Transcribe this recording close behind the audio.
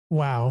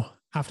Wow.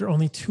 After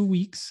only 2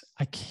 weeks,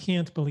 I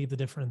can't believe the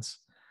difference.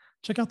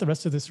 Check out the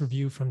rest of this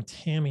review from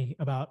Tammy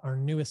about our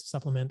newest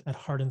supplement at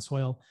Heart and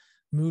Soil,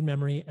 Mood,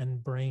 Memory,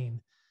 and Brain.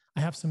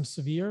 I have some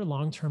severe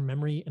long-term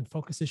memory and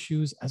focus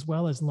issues, as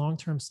well as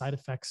long-term side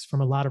effects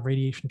from a lot of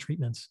radiation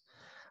treatments.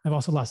 I've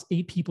also lost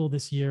 8 people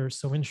this year.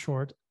 So in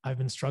short, I've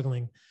been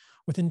struggling.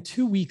 Within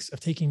 2 weeks of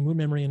taking Mood,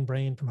 Memory, and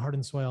Brain from Heart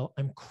and Soil,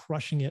 I'm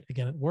crushing it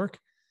again at work.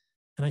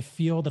 And I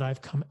feel that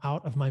I've come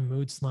out of my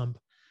mood slump.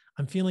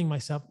 I'm feeling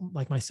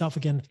myself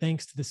again,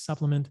 thanks to this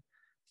supplement.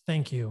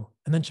 Thank you.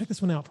 And then check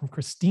this one out from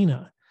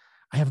Christina.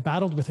 I have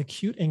battled with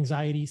acute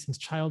anxiety since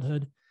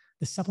childhood.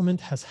 This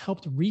supplement has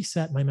helped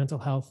reset my mental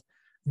health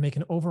and make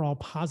an overall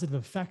positive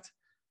effect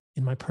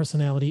in my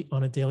personality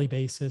on a daily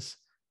basis.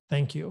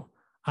 Thank you.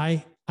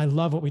 I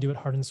love what we do at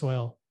Heart and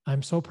Soil.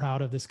 I'm so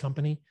proud of this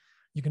company.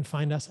 You can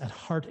find us at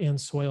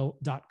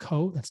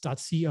heartandsoil.co. That's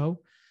 .co.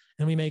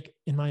 And we make,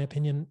 in my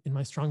opinion, in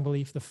my strong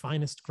belief, the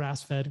finest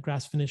grass-fed,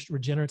 grass-finished,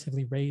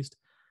 regeneratively raised,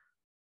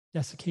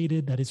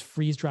 desiccated, that is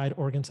freeze-dried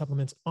organ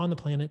supplements on the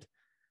planet.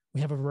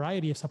 We have a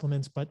variety of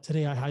supplements, but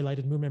today I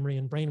highlighted Mood, Memory,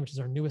 and Brain, which is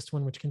our newest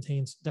one, which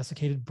contains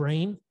desiccated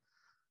brain,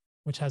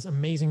 which has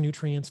amazing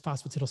nutrients,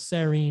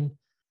 phosphatidylserine,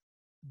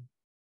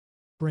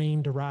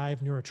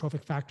 brain-derived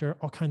neurotrophic factor,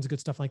 all kinds of good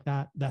stuff like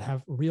that, that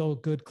have real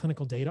good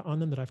clinical data on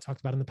them that I've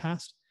talked about in the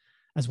past,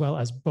 as well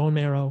as bone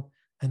marrow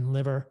and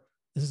liver.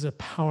 This is a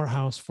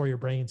powerhouse for your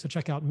brain. So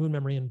check out Mood,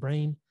 Memory, and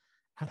Brain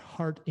at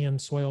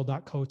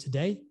heartandsoil.co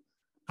today.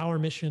 Our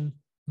mission,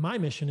 my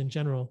mission in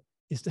general,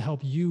 is to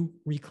help you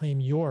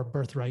reclaim your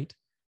birthright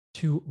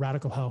to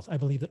radical health. I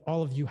believe that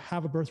all of you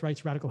have a birthright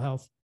to radical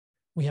health.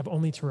 We have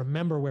only to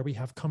remember where we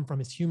have come from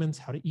as humans,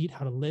 how to eat,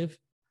 how to live,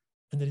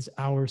 and that is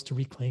ours to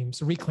reclaim.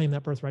 So reclaim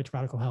that birthright to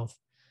radical health.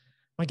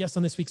 My guest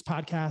on this week's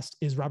podcast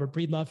is Robert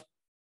Breedlove.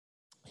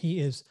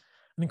 He is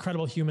an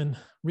incredible human,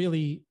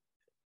 really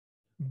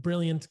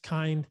brilliant,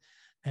 kind,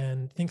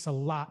 and thinks a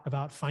lot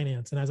about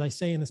finance. And as I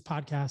say in this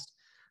podcast,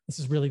 this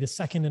is really the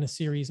second in a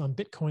series on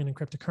Bitcoin and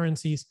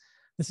cryptocurrencies.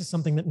 This is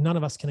something that none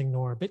of us can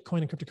ignore. Bitcoin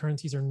and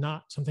cryptocurrencies are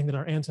not something that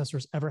our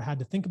ancestors ever had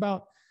to think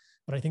about.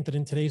 But I think that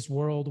in today's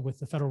world, with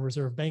the Federal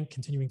Reserve Bank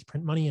continuing to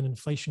print money and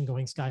inflation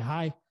going sky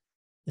high,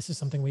 this is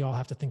something we all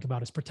have to think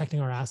about, is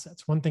protecting our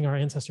assets. One thing our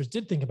ancestors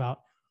did think about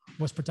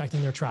was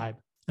protecting their tribe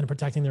and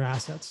protecting their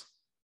assets.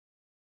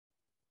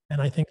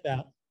 And I think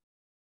that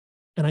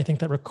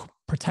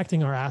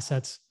protecting our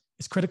assets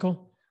is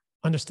critical.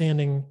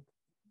 Understanding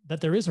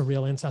that there is a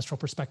real ancestral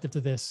perspective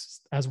to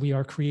this, as we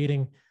are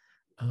creating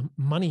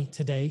money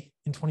today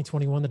in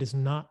 2021 that is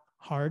not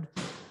hard,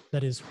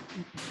 that is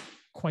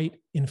quite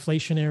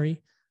inflationary,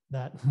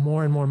 that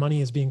more and more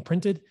money is being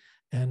printed.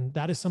 And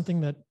that is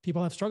something that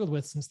people have struggled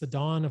with since the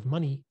dawn of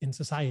money in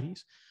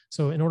societies.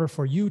 So in order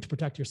for you to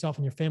protect yourself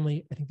and your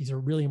family, I think these are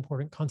really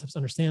important concepts to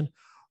understand.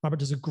 Robert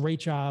does a great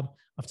job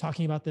of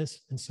talking about this.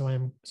 And so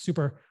I'm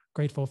super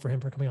grateful for him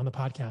for coming on the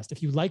podcast.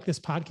 If you like this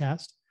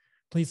podcast,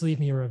 please leave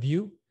me a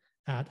review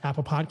at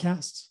Apple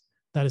Podcasts.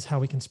 That is how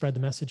we can spread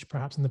the message,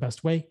 perhaps in the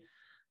best way.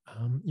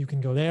 You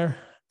can go there,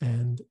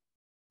 and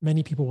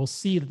many people will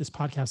see that this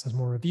podcast has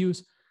more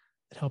reviews.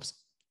 It helps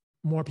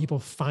more people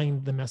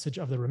find the message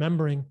of the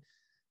remembering,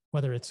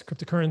 whether it's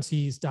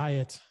cryptocurrencies,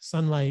 diet,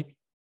 sunlight,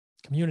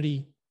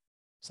 community,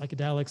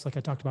 psychedelics, like I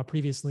talked about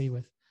previously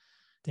with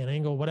Dan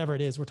Engel, whatever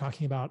it is we're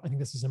talking about. I think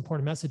this is an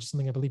important message,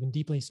 something I believe in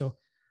deeply. So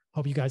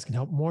hope you guys can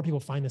help more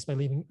people find this by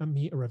leaving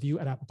me a review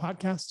at Apple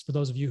Podcasts. For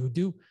those of you who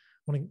do,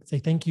 I want to say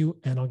thank you,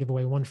 and I'll give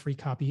away one free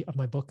copy of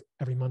my book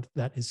every month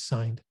that is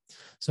signed.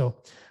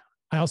 So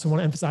I also want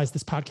to emphasize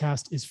this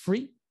podcast is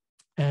free,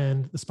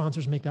 and the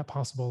sponsors make that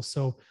possible.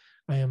 So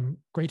I am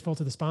grateful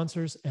to the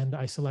sponsors, and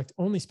I select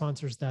only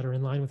sponsors that are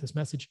in line with this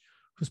message,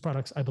 whose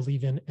products I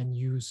believe in and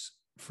use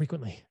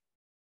frequently.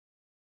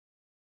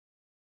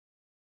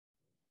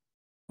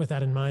 With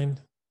that in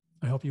mind,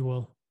 I hope you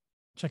will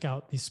check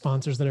out these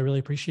sponsors that I really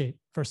appreciate.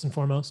 First and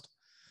foremost,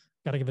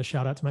 got to give a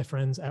shout out to my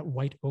friends at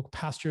White Oak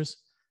Pastures.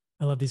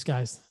 I love these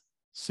guys.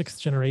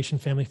 6th generation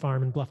family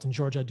farm in Bluffton,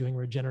 Georgia, doing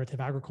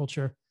regenerative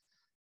agriculture.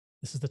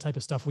 This is the type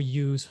of stuff we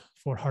use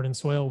for Heart and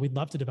Soil. We'd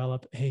love to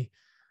develop a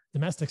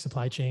domestic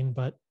supply chain,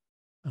 but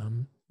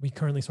we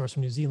currently source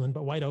from New Zealand,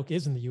 but White Oak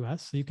is in the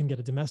US. So you can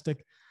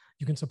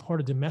support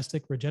a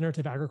domestic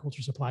regenerative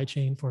agriculture supply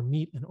chain for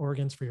meat and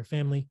organs for your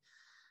family.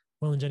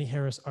 Will and Jenny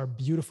Harris are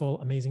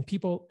beautiful, amazing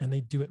people, and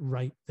they do it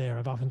right there.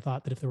 I've often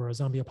thought that if there were a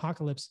zombie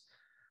apocalypse,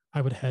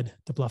 I would head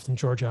to Bluffton,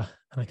 Georgia,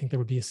 and I think there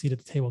would be a seat at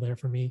the table there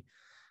for me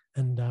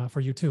and for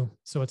you too.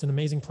 So it's an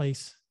amazing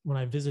place. When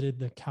I visited,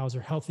 the cows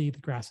are healthy, the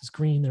grass is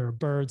green, there are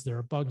birds, there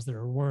are bugs, there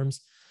are worms.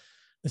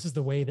 This is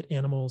the way that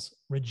animals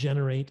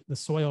regenerate the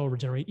soil,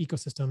 regenerate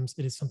ecosystems.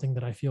 It is something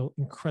that I feel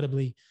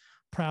incredibly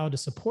proud to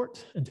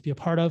support and to be a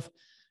part of.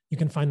 You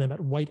can find them at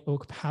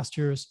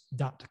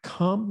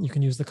whiteoakpastures.com. You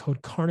can use the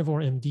code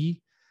CarnivoreMD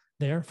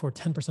there for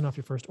 10% off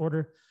your first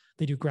order.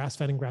 They do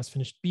grass-fed and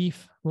grass-finished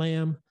beef,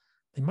 lamb.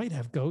 They might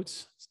have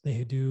goats.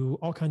 They do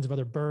all kinds of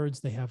other birds.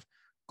 They have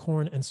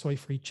corn and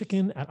soy-free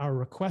chicken at our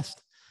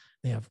request.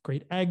 They have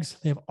great eggs.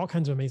 They have all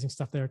kinds of amazing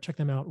stuff there. Check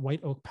them out,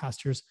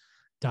 whiteoakpastures.com.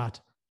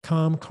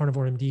 carnivoremd.com.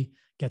 CarnivoreMD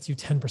gets you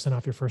 10%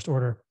 off your first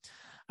order.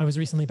 I was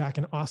recently back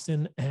in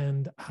Austin,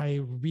 and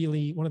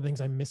one of the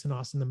things I miss in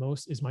Austin the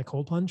most is my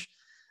cold plunge.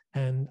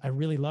 And I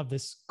really love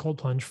this cold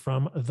plunge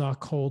from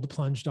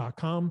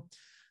thecoldplunge.com.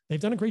 They've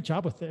done a great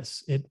job with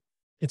this.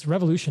 It's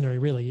revolutionary,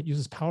 really. It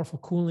uses powerful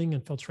cooling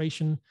and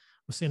filtration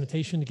with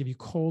sanitation to give you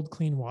cold,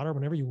 clean water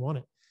whenever you want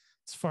it.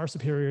 It's far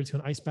superior to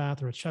an ice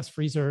bath or a chest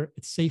freezer.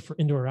 It's safe for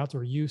indoor or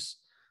outdoor use.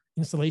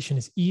 Installation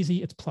is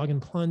easy. It's plug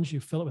and plunge. You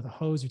fill it with a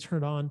hose, you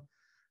turn it on,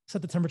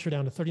 set the temperature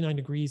down to 39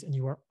 degrees, and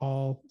you are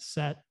all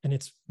set. And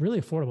it's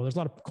really affordable. There's a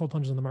lot of cold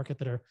plunges on the market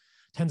that are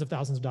tens of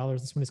thousands of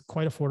dollars. This one is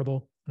quite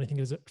affordable. And I think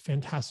it is a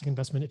fantastic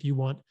investment if you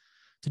want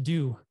to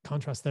do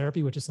contrast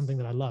therapy, which is something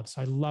that I love.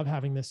 So I love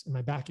having this in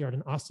my backyard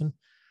in Austin.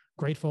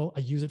 Grateful. I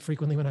use it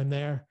frequently when I'm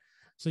there.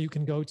 So you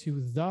can go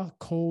to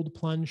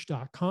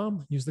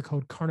thecoldplunge.com, use the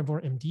code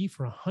CarnivoreMD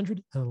for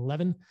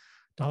 $111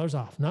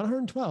 off, not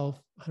 112,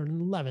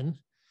 111.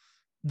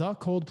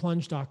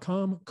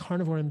 Thecoldplunge.com,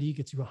 CarnivoreMD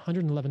gets you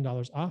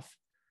 $111 off.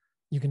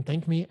 You can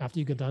thank me after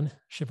you get done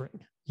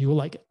shivering. You will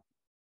like it.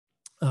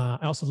 I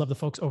also love the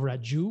folks over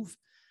at Joovv,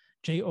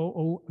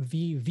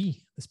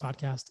 Joovv. This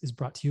podcast is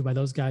brought to you by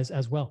those guys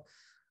as well.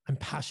 I'm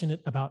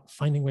passionate about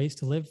finding ways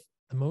to live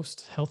the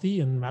most healthy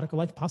and radical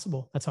life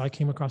possible. That's how I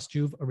came across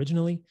Joovv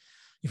originally.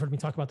 You've heard me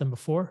talk about them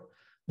before.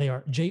 They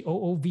are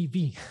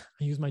Joovv.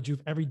 I use my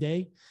Joovv every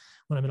day.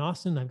 When I'm in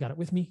Austin, I've got it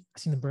with me.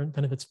 I've seen the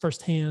benefits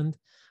firsthand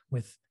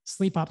with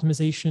sleep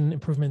optimization,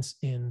 improvements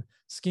in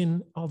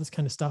skin, all this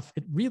kind of stuff.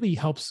 It really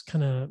helps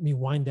kind of me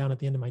wind down at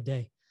the end of my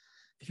day.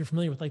 If you're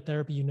familiar with light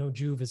therapy, you know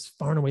Joovv is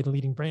far and away the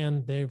leading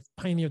brand. They've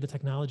pioneered the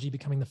technology,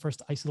 becoming the first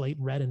to isolate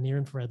red and near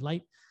infrared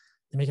light.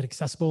 They make it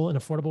accessible and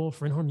affordable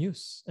for in-home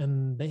use.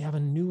 And they have a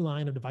new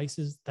line of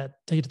devices that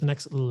take it to the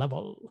next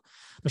level.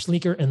 They're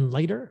sleeker and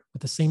lighter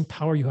with the same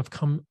power you have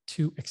come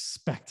to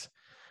expect.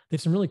 They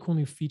have some really cool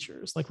new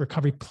features like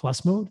Recovery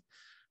Plus mode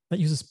that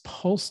uses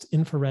pulsed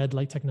infrared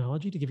light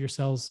technology to give your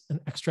cells an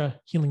extra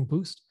healing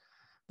boost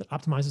that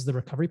optimizes the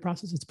recovery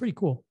process. It's pretty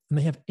cool. And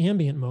they have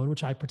ambient mode,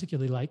 which I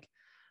particularly like,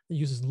 that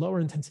uses lower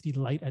intensity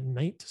light at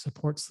night to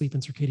support sleep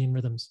and circadian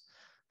rhythms.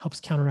 Helps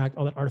counteract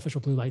all that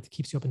artificial blue light that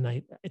keeps you up at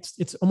night.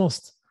 It's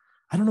almost,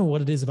 I don't know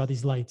what it is about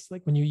these lights.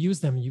 Like when you use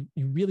them, you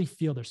really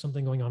feel there's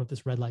something going on with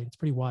this red light. It's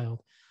pretty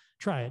wild.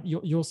 Try it.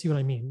 You'll see what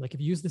I mean. Like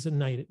if you use this at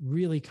night, it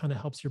really kind of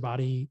helps your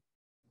body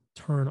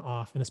turn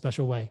off in a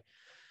special way.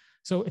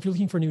 So if you're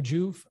looking for a new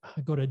Joovv,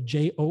 go to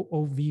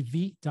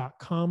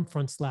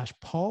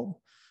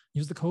joovv.com/Paul.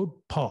 Use the code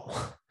Paul.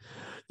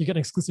 You get an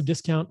exclusive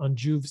discount on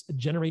Joovv's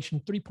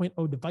Generation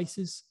 3.0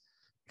 devices.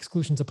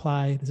 Exclusions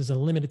apply. This is a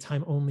limited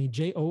time only.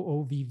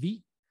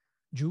 Joovv,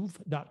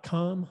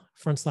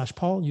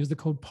 joovv.com/Paul. Use the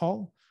code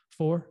Paul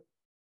for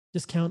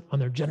discount on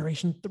their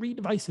Generation 3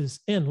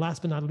 devices. And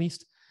last but not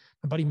least,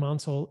 my buddy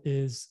Monsol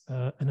is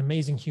an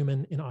amazing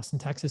human in Austin,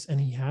 Texas, and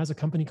he has a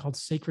company called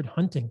Sacred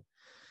Hunting.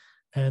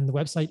 And the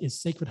website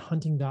is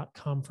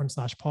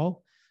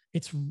sacredhunting.com/Paul.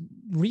 It's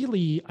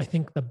really, I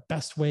think, the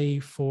best way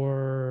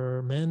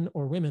for men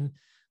or women.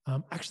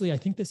 Actually, I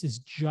think this is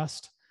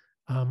just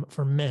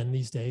for men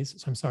these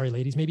days. So I'm sorry,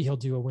 ladies, maybe he'll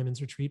do a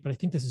women's retreat, but I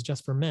think this is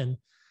just for men.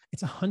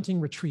 It's a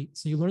hunting retreat.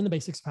 So you learn the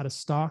basics of how to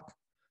stalk,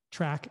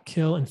 track,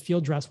 kill, and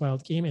field dress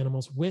wild game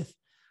animals with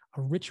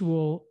a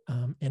ritual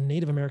and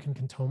Native American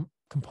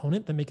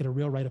component that make it a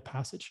real rite of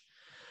passage.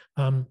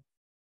 I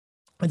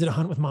did a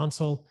hunt with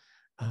Monsol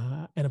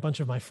and a bunch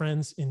of my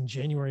friends in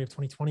January of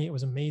 2020. It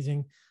was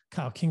amazing.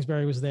 Kyle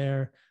Kingsbury was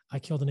there. I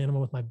killed an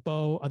animal with my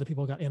bow. Other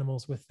people got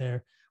animals with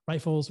their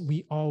rifles.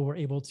 We all were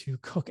able to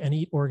cook and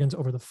eat organs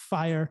over the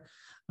fire.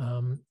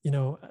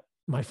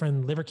 My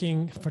friend Liver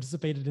King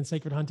participated in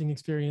Sacred Hunting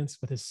experience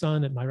with his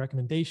son at my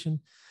recommendation.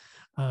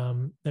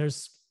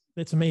 It's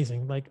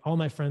amazing. Like all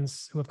my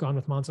friends who have gone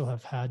with Monsol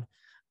have had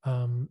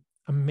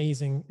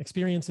amazing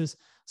experiences.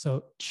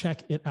 So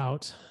check it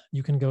out.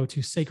 You can go to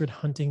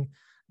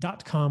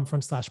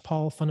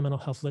sacredhunting.com/Paul. Fundamental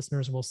Health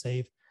listeners will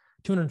save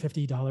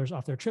 $250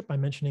 off their trip by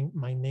mentioning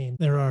my name.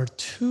 There are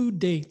 2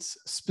 dates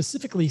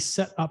specifically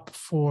set up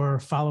for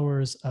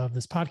followers of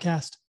this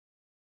podcast: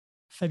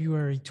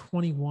 February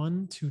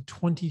 21 to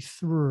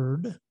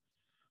 23rd,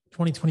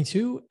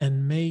 2022,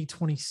 and May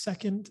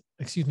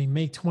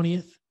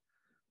 20th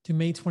to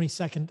May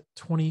 22nd,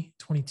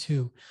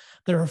 2022.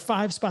 There are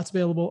 5 spots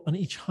available on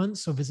each hunt.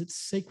 So visit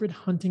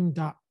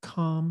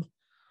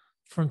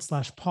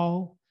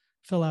sacredhunting.com/Paul.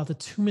 Fill out the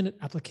 2-minute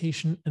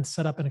application and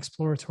set up an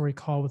exploratory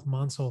call with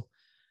Monsol.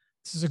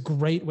 This is a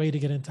great way to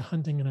get into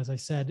hunting. And as I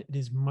said, it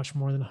is much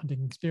more than a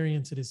hunting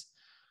experience. It is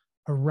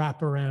a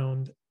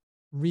wraparound,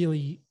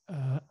 really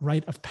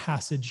rite of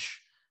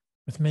passage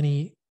with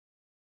many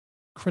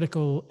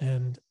critical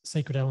and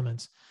sacred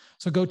elements.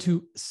 So go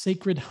to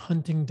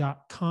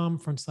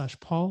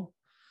sacredhunting.com/Paul.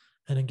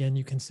 And again,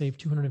 you can save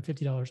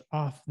 $250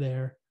 off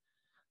there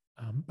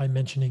by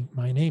mentioning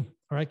my name.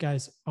 All right,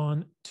 guys,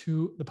 on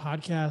to the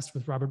podcast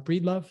with Robert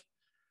Breedlove.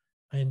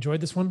 I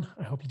enjoyed this one.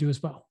 I hope you do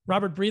as well.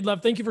 Robert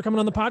Breedlove, thank you for coming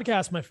on the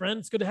podcast, my friend.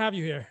 It's good to have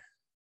you here.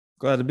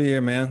 Glad to be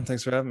here, man.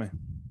 Thanks for having me.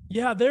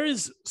 Yeah, there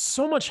is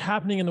so much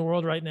happening in the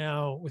world right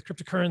now with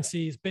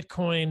cryptocurrencies,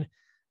 Bitcoin,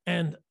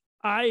 and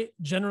I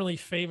generally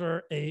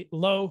favor a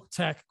low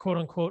tech, quote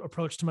unquote,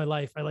 approach to my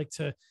life. I like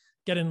to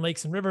get in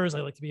lakes and rivers.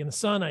 I like to be in the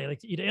sun. I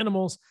like to eat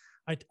animals.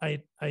 I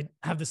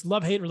have this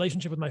love hate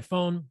relationship with my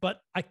phone,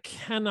 but I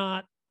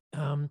cannot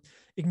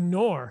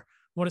ignore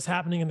what is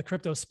happening in the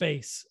crypto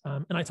space.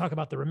 And I talk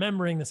about the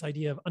remembering, this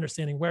idea of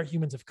understanding where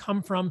humans have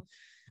come from.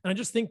 And I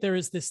just think there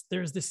is this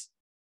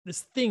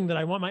thing that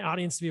I want my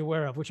audience to be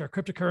aware of, which are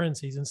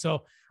cryptocurrencies. And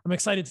so I'm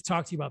excited to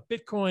talk to you about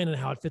Bitcoin and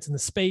how it fits in the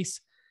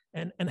space,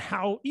 and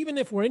how, even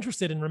if we're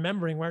interested in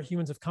remembering where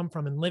humans have come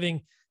from and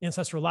living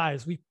ancestral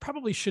lives, we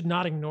probably should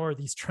not ignore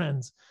these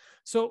trends.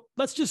 So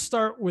let's just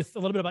start with a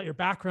little bit about your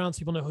background so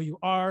people know who you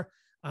are,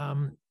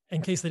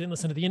 in case they didn't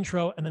listen to the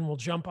intro, and then we'll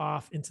jump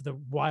off into the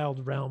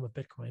wild realm of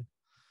Bitcoin.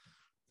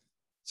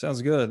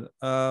 Sounds good.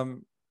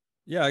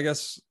 Yeah, I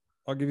guess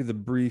I'll give you the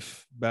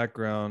brief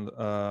background.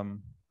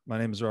 My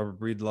name is Robert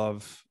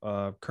Breedlove,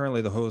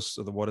 currently the host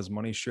of the What is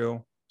Money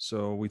show.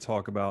 So we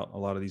talk about a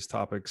lot of these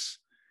topics,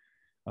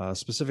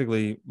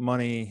 specifically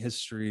money,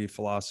 history,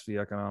 philosophy,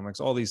 economics,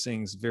 all these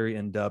things very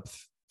in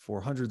depth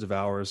for hundreds of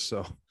hours. So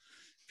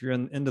if you're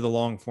into the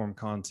long form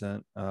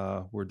content,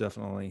 we're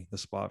definitely the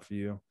spot for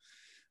you.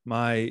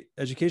 My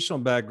educational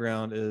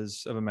background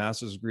is I have a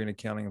master's degree in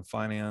accounting and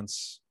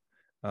finance.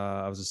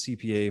 I was a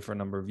CPA for a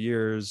number of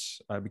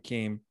years. I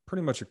became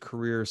pretty much a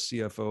career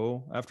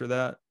CFO after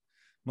that,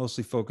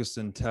 mostly focused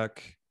in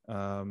tech,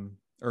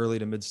 early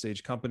to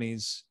mid-stage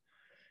companies.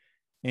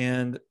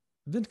 And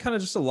been kind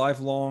of just a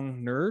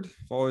lifelong nerd.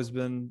 I've always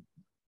been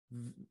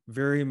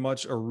very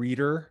much a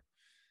reader.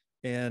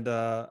 And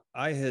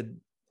I had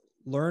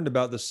learned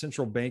about the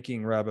central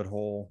banking rabbit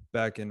hole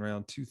back in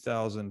around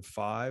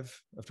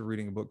 2005 after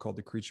reading a book called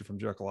The Creature from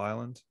Jekyll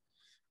Island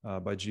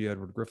by G.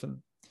 Edward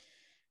Griffin.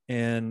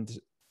 And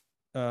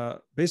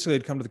basically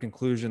I'd come to the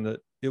conclusion that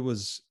it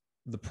was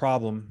the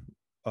problem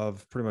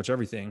of pretty much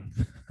everything,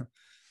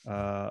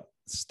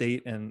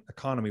 state and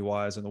economy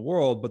wise in the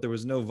world, but there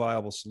was no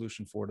viable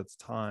solution for it at the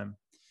time.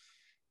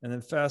 And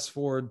then fast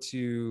forward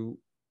to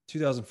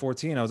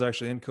 2014, I was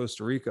actually in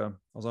Costa Rica.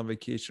 I was on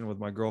vacation with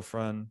my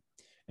girlfriend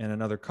and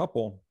another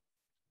couple,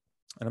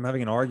 and I'm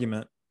having an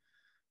argument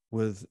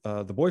with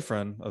the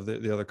boyfriend of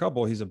the other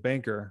couple. He's a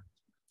banker,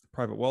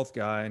 private wealth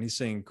guy, and he's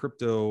saying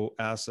crypto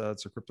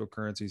assets or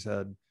cryptocurrencies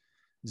had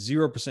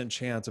 0%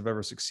 chance of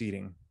ever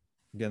succeeding.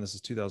 Again, this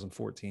is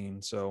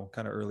 2014, so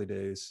kind of early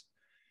days.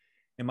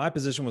 And my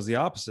position was the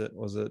opposite,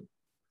 was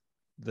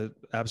that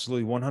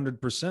absolutely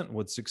 100%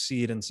 would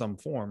succeed in some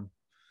form.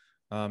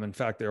 In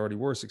fact, they already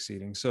were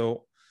succeeding.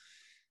 So,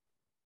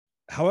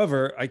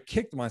 however, I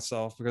kicked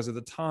myself because at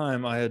the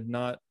time I had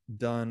not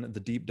done the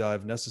deep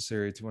dive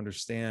necessary to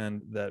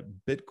understand that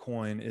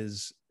Bitcoin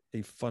is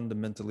a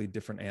fundamentally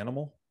different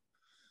animal,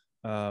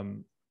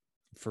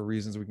 for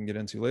reasons we can get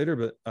into later.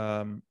 But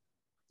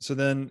so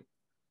then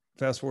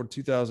fast forward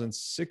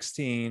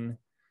 2016,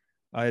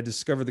 I had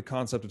discovered the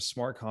concept of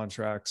smart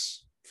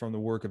contracts from the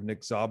work of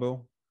Nick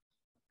Szabo,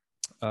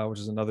 which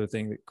is another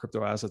thing that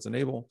crypto assets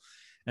enable.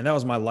 And that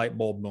was my light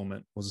bulb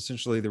moment, was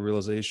essentially the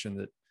realization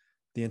that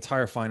the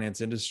entire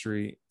finance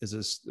industry is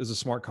a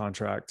smart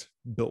contract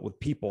built with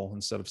people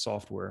instead of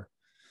software.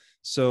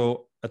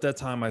 So at that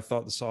time, I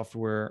thought the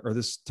software or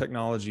this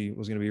technology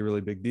was going to be a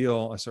really big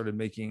deal. I started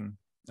making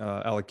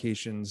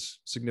allocations,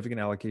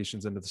 significant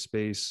allocations into the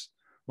space,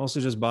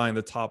 mostly just buying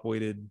the top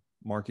weighted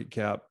market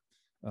cap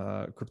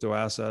crypto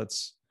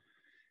assets.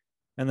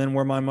 And then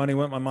where my money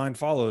went, my mind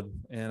followed.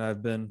 And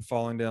I've been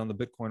falling down the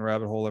Bitcoin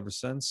rabbit hole ever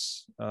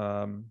since.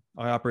 I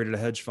operated a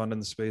hedge fund in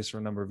the space for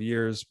a number of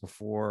years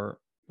before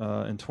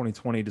in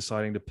 2020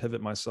 deciding to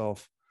pivot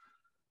myself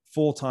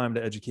full-time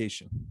to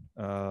education.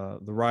 The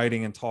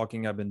writing and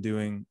talking I've been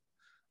doing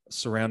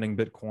surrounding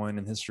Bitcoin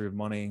and history of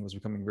money was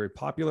becoming very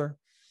popular.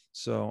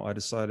 So I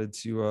decided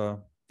to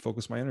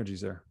focus my energies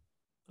there.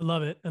 I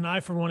love it. And I,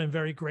 for one, am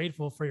very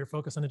grateful for your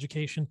focus on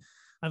education.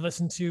 I've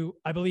listened to,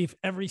 I believe,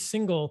 every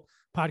single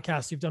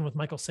podcast you've done with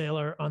Michael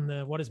Saylor on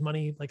the What is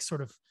Money, like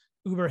sort of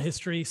Uber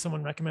history.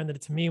 Someone recommended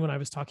it to me when I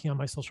was talking on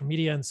my social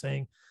media and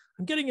saying,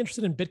 I'm getting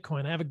interested in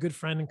Bitcoin. I have a good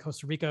friend in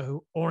Costa Rica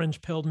who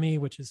orange pilled me,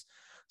 which is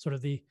sort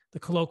of the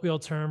colloquial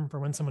term for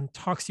when someone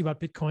talks to you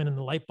about Bitcoin and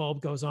the light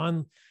bulb goes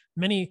on.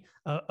 Many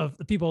of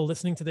the people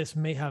listening to this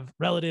may have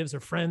relatives or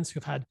friends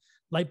who've had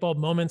light bulb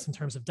moments in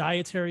terms of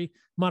dietary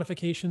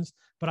modifications.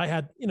 But I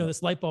had,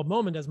 this light bulb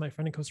moment as my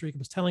friend in Costa Rica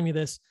was telling me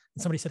this,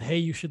 and somebody said, hey,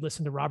 you should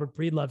listen to Robert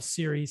Breedlove's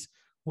series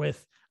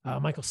with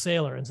Michael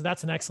Saylor. And so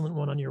that's an excellent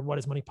one on your What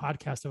is Money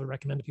podcast I would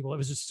recommend to people. It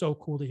was just so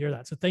cool to hear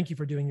that. So thank you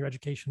for doing your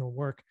educational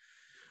work.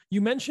 You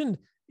mentioned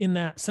in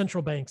that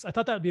central banks. I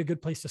thought that would be a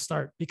good place to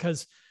start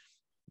because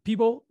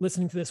people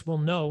listening to this will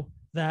know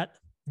that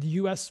the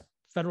US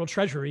federal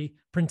treasury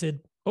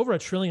printed over $1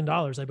 trillion,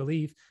 I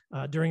believe,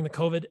 during the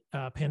COVID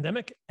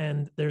pandemic.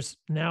 And there's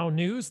now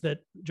news that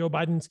Joe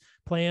Biden's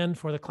plan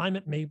for the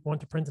climate may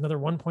want to print another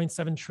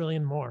 1.7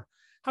 trillion more.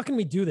 How can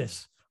we do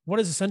this? What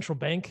is a central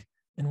bank?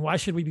 And why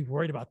should we be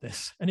worried about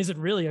this? And is it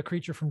really a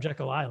creature from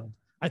Jekyll Island?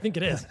 I think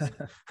it is.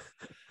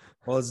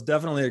 Well, it's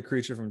definitely a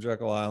creature from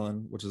Jekyll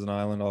Island, which is an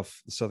island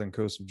off the southern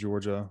coast of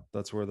Georgia.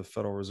 That's where the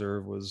Federal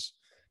Reserve was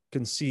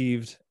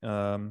conceived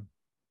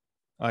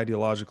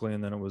ideologically,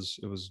 and then it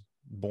was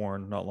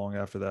born not long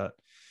after that.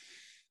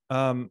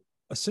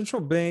 A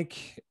central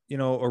bank,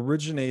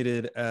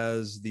 originated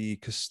as the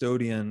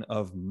custodian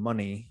of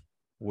money,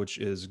 which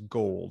is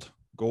gold.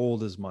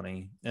 Gold is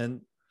money,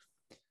 and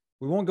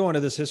we won't go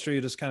into this history.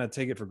 You just kind of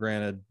take it for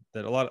granted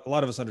that a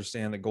lot of us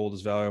understand that gold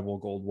is valuable.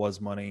 Gold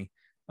was money.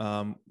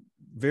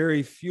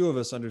 Very few of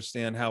us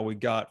understand how we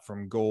got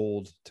from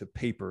gold to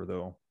paper,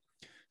 though.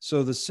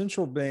 So the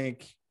central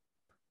bank,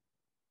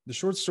 the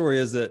short story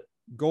is that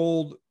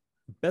gold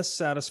best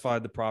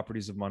satisfied the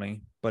properties of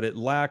money, but it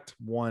lacked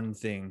one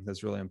thing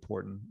that's really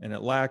important, and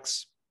it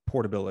lacks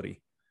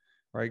portability,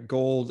 right?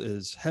 Gold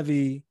is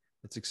heavy,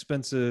 it's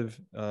expensive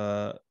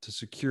to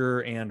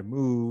secure and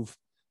move.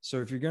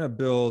 So if you're going to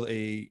build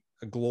a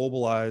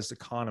globalized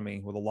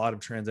economy with a lot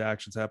of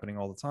transactions happening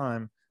all the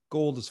time,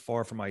 gold is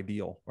far from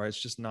ideal, right?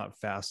 It's just not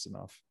fast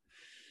enough.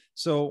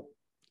 So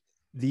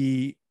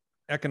the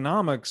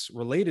economics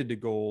related to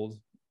gold,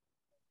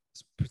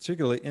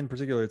 in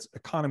particular, its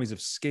economies of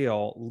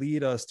scale,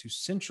 lead us to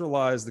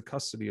centralize the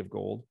custody of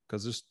gold,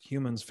 because just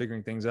humans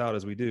figuring things out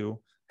as we do.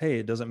 Hey,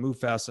 it doesn't move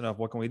fast enough.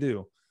 What can we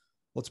do?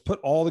 Let's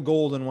put all the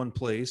gold in one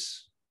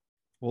place.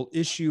 We'll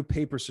issue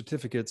paper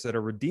certificates that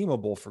are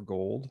redeemable for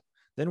gold.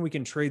 Then we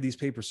can trade these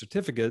paper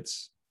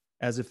certificates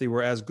as if they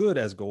were as good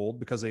as gold,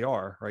 because they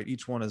are, right?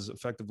 Each one is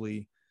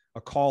effectively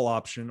a call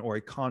option or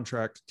a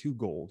contract to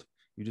gold.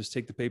 You just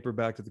take the paper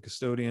back to the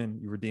custodian,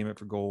 you redeem it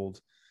for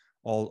gold.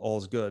 All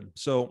is good.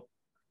 So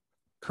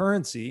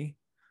currency,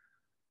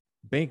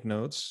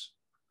 banknotes,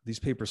 these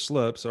paper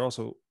slips are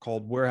also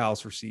called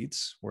warehouse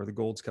receipts, where the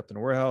gold's kept in a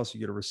warehouse.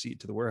 You get a receipt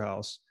to the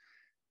warehouse.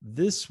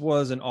 This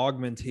was an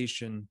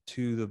augmentation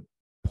to the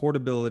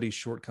portability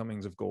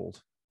shortcomings of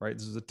gold, right?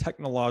 This is a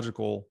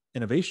technological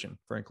innovation,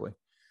 frankly.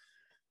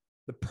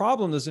 The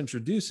problem this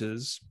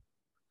introduces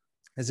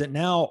is that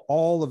now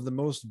all of the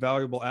most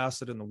valuable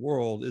asset in the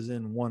world is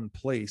in one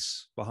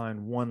place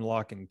behind one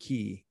lock and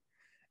key.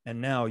 And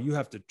now you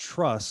have to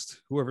trust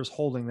whoever's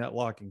holding that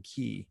lock and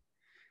key,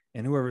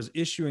 and whoever's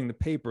issuing the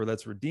paper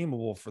that's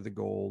redeemable for the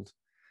gold.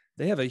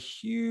 They have a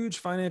huge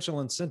financial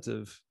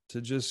incentive to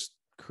just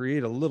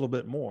create a little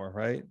bit more,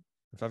 right?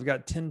 If I've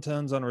got 10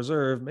 tons on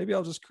reserve, maybe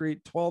I'll just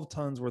create 12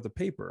 tons worth of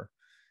paper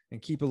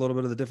and keep a little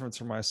bit of the difference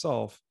for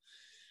myself.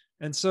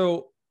 And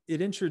so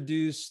it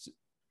introduced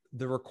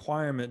the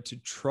requirement to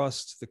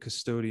trust the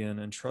custodian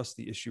and trust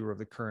the issuer of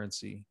the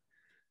currency.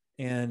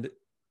 And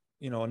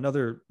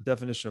another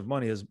definition of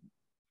money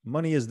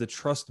is the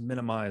trust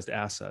minimized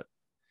asset.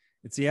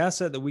 It's the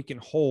asset that we can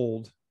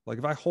hold. Like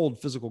if I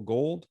hold physical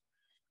gold,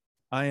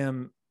 I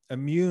am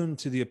immune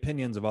to the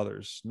opinions of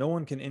others. No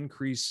one can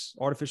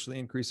artificially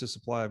increase the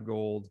supply of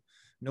gold.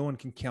 No one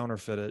can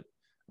counterfeit it.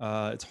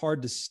 It's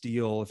hard to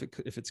steal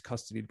if it's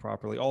custodied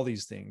properly, all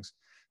these things.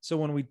 So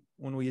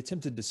when we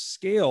attempted to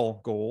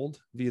scale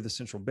gold via the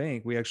central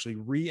bank, we actually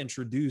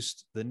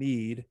reintroduced the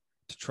need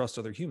to trust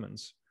other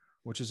humans,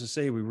 which is to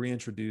say we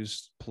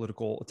reintroduced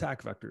political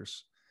attack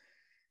vectors.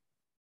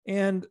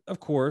 And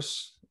of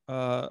course,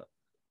 the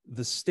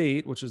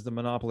state, which is the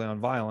monopoly on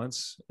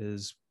violence,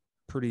 is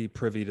pretty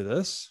privy to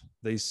this.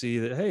 They see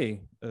that,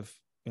 hey, if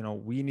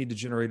we need to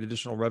generate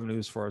additional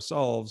revenues for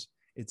ourselves,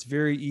 it's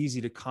very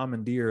easy to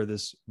commandeer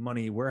this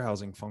money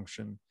warehousing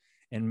function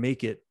and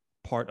make it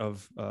part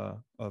of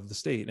the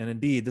state. And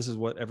indeed, this is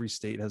what every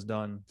state has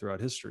done throughout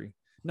history.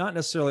 Not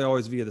necessarily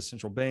always via the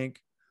central bank.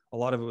 A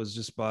lot of it was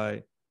just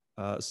by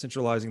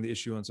centralizing the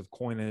issuance of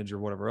coinage or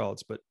whatever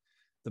else. But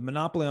the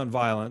monopoly on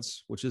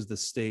violence, which is the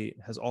state,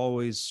 has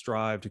always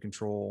strived to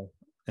control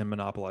and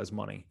monopolize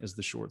money, is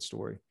the short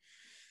story.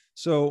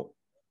 So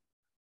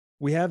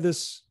we have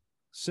this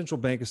central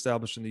bank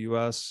established in the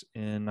US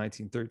in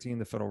 1913,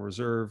 the Federal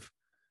Reserve,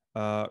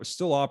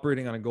 still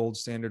operating on a gold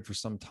standard for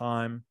some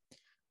time,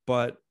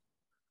 but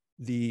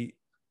there's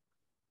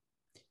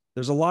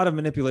a lot of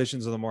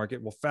manipulations of the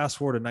market. We'll fast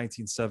forward to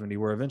 1970,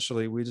 where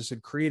eventually we just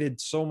had created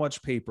so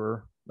much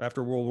paper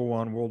after World War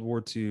I, World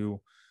War II.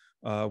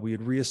 We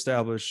had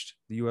reestablished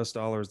the US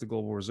dollar as the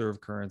global reserve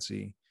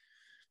currency,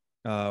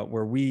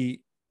 where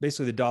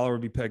basically the dollar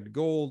would be pegged to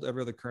gold,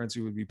 every other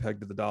currency would be pegged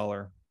to the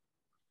dollar.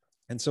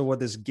 And so what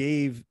this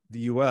gave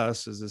the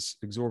US is this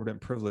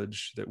exorbitant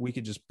privilege that we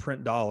could just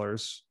print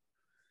dollars,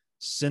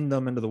 send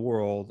them into the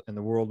world, and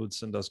the world would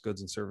send us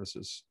goods and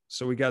services.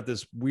 So we got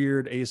this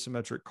weird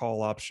asymmetric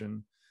call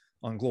option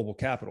on global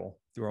capital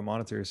through our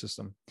monetary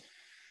system.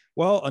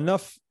 Well,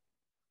 enough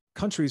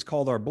countries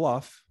called our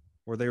bluff,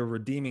 where they were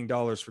redeeming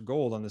dollars for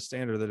gold on the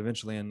standard, that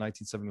eventually in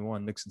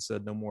 1971, Nixon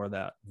said no more of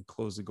that and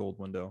closed the gold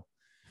window.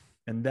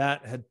 And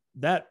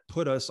that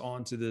put us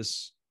onto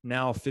this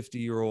now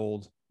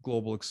 50-year-old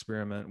global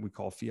experiment we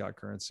call fiat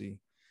currency.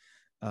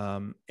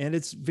 And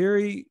it's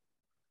very,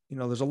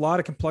 there's a lot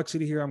of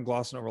complexity here. I'm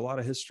glossing over a lot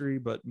of history,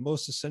 but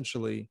most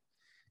essentially,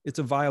 it's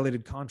a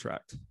violated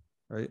contract,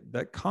 right?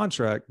 That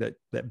contract,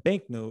 that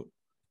banknote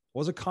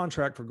was a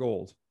contract for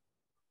gold.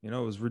 You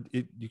know,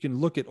 you can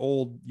look at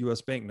old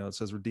US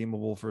banknotes as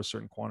redeemable for a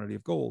certain quantity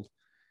of gold.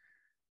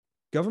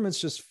 Governments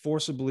just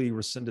forcibly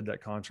rescinded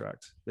that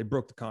contract. They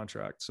broke the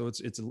contract. So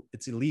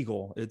it's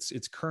illegal.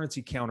 It's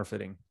currency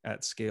counterfeiting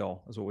at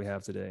scale is what we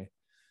have today.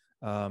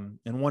 And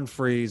one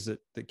phrase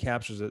that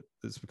captures it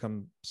that's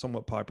become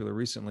somewhat popular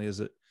recently is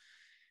that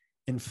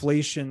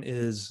inflation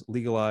is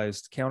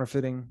legalized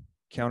counterfeiting.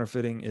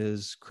 Counterfeiting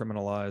is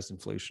criminalized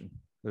inflation.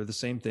 They're the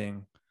same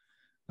thing.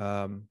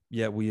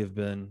 Yet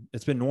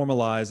it's been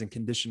normalized and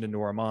conditioned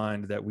into our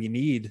mind that we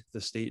need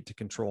the state to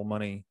control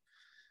money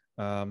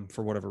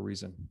for whatever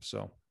reason.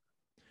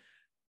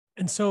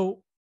 And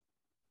so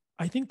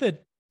I think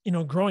that,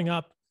 growing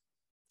up,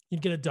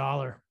 you'd get $1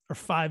 or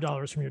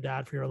 $5 from your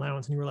dad for your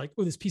allowance. And you were like,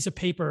 oh, this piece of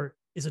paper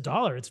is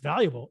 $1. It's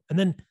valuable. And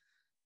then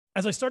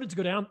as I started to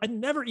go down, I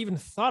never even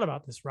thought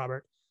about this,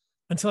 Robert,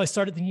 until I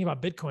started thinking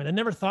about Bitcoin. I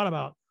never thought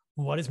about,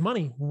 what is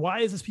money? Why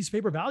is this piece of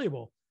paper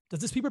valuable? Does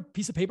this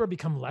piece of paper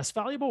become less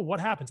valuable? What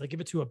happens? I give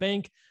it to a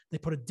bank. They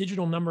put a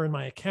digital number in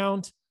my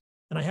account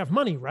and I have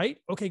money, right?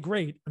 Okay,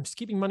 great. I'm just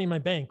keeping money in my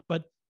bank.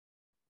 But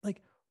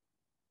like,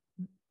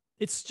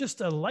 it's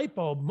just a light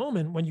bulb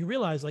moment when you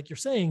realize, like you're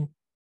saying,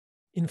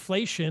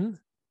 inflation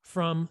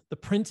from the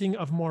printing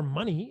of more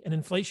money, and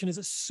inflation is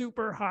a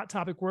super hot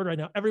topic word right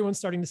now. Everyone's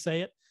starting to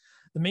say it.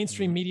 The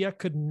mainstream media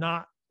could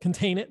not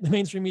contain it. The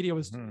mainstream media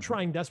was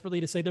trying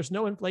desperately to say there's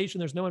no inflation,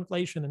 there's no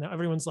inflation. And now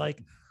everyone's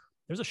like,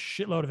 there's a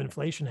shitload of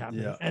inflation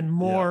happening and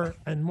more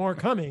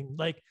coming.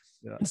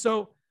 And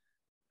so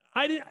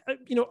I did,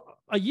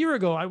 a year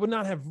ago, I would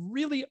not have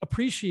really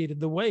appreciated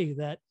the way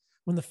that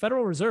when the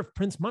Federal Reserve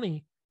prints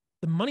money,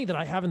 the money that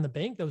I have in the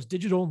bank, those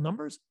digital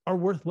numbers are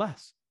worth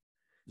less.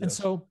 Yes. And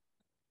so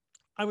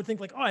I would think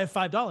like, oh, I have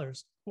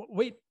 $5.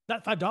 Wait,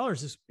 that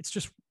 $5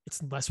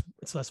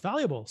 it's less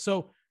valuable.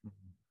 So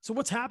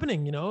what's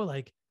happening,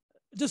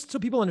 just so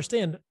people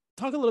understand,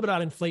 talk a little bit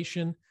about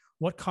inflation,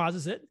 what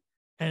causes it,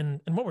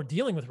 and what we're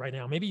dealing with right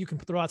now. Maybe you can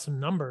throw out some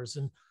numbers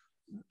and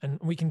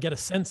we can get a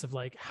sense of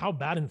like how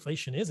bad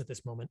inflation is at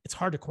this moment. It's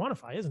hard to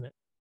quantify, isn't it?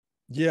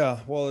 Yeah,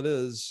 well, it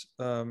is.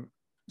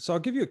 So I'll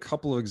give you a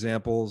couple of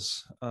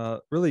examples.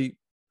 Really,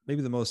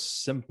 maybe the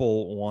most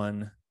simple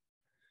one.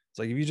 It's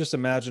like if you just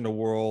imagine a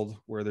world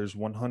where there's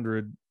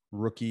 100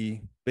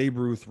 Babe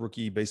Ruth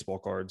rookie baseball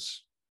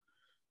cards,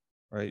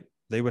 right?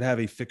 They would have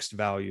a fixed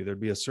value. There'd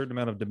be a certain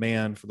amount of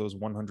demand for those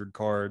 100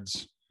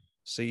 cards.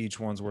 Say each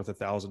one's worth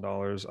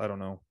 $1,000. I don't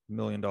know, $1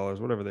 million,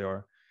 whatever they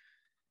are.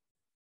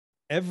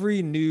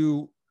 Every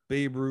new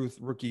Babe Ruth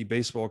rookie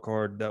baseball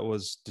card that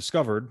was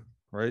discovered,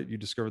 right? You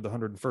discovered the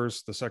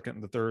 101st, the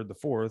second, the third, the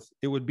fourth.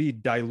 It would be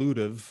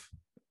dilutive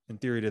in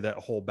theory to that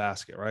whole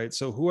basket, right?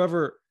 So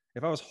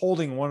if I was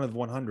holding one of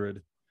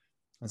 100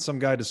 and some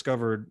guy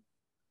discovered,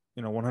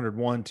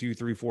 101, 2,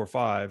 3, 4,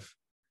 5,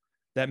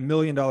 that $1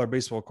 million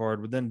baseball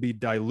card would then be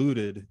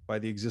diluted by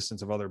the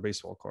existence of other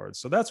baseball cards.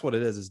 So that's what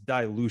it is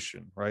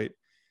dilution, right?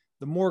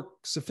 The more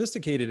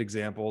sophisticated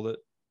example that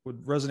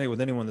would resonate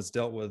with anyone that's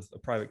dealt with a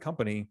private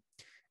company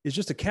is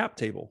just a cap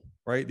table,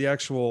 right? The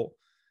actual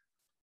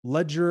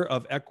ledger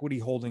of equity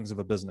holdings of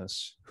a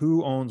business.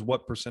 Who owns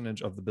what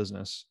percentage of the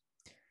business?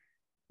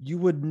 You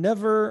would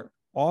never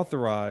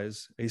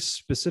authorize a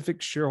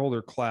specific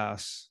shareholder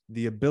class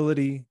the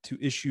ability to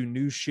issue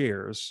new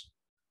shares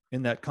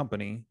in that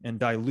company and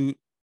dilute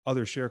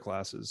other share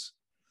classes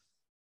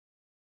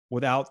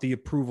without the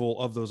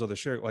approval of those other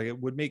shares. Like, it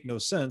would make no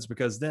sense,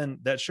 because then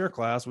that share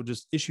class would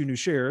just issue new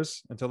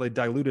shares until they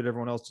diluted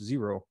everyone else to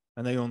zero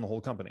and they own the whole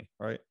company,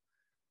 right?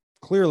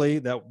 Clearly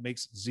that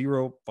makes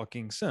zero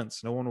fucking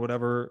sense. No one would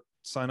ever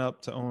sign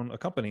up to own a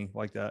company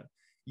like that.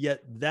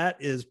 Yet that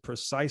is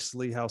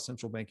precisely how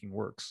central banking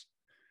works,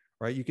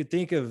 right? You could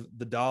think of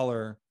the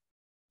dollar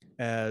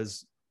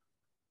as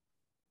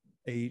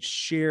a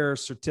share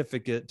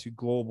certificate to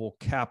global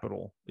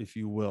capital, if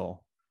you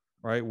will,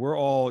 right? We're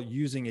all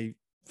using a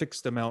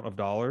fixed amount of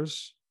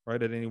dollars,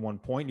 right? At any one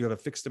point, you have a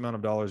fixed amount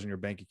of dollars in your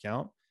bank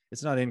account.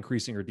 It's not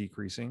increasing or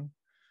decreasing,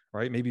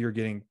 right? Maybe you're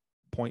getting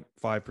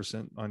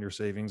 0.5% on your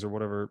savings or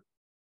whatever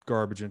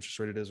garbage interest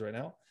rate it is right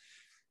now.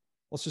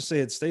 Let's just say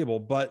it's stable,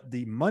 but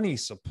the money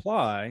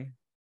supply,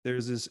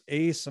 there's this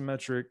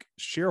asymmetric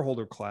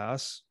shareholder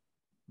class,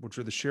 which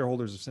are the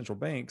shareholders of central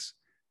banks,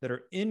 that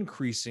are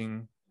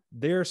increasing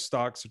their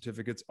stock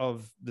certificates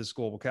of this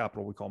global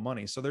capital we call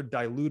money. So they're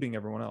diluting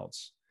everyone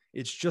else.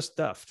 It's just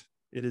theft.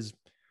 It is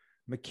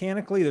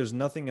mechanically, there's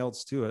nothing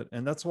else to it.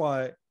 And that's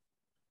why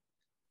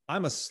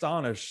I'm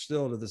astonished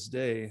still to this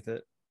day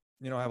that,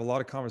 I have a lot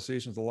of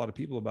conversations with a lot of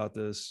people about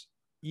this,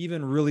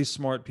 even really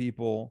smart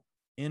people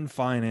in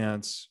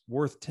finance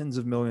worth tens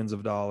of millions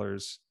of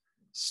dollars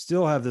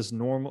still have this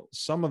normal.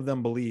 Some of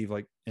them believe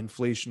like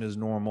inflation is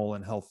normal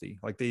and healthy.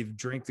 Like they've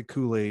drank the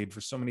Kool-Aid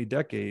for so many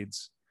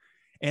decades.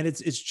 And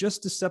it's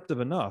just deceptive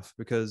enough,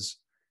 because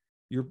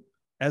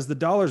as the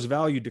dollar's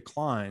value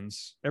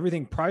declines,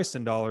 everything priced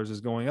in dollars is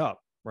going up,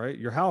 right?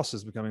 Your house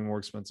is becoming more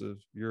expensive.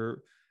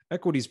 Your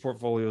equities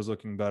portfolio is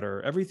looking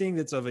better. Everything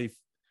that's of a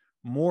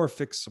more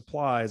fixed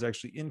supply is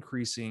actually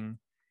increasing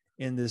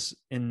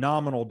in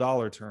nominal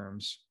dollar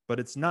terms, but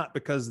it's not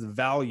because the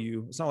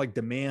value, it's not like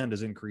demand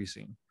is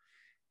increasing.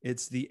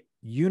 It's the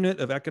unit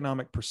of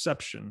economic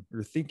perception.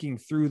 You're thinking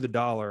through the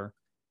dollar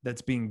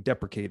that's being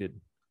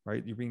deprecated,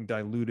 right? You're being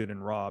diluted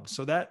and robbed.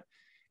 So that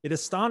it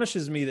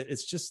astonishes me that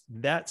it's just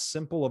that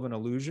simple of an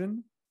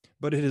illusion,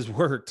 but it has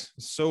worked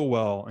so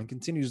well and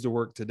continues to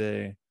work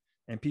today,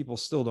 and people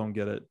still don't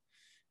get it.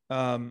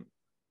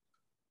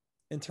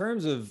 In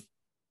terms of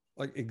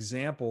like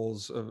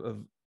examples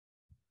of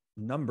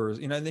numbers,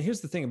 and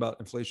here's the thing about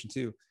inflation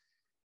too.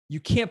 You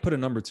can't put a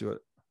number to it.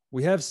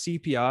 We have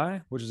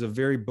CPI, which is a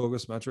very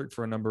bogus metric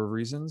for a number of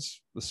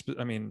reasons.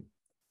 I mean,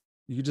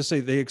 you could just say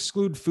they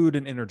exclude food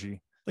and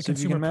energy. The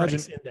consumer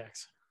price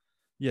index.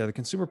 Yeah, the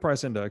consumer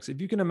price index. If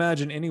you can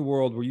imagine any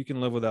world where you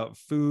can live without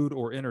food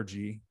or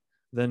energy,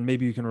 then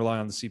maybe you can rely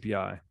on the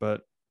CPI.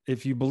 But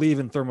if you believe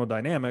in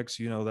thermodynamics,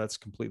 that's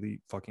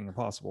completely fucking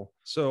impossible.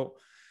 So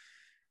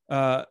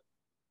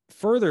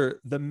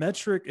further, the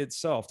metric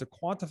itself to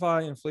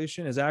quantify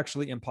inflation is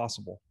actually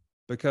impossible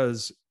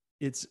because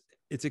it's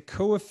a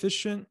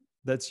coefficient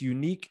that's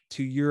unique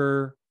to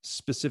your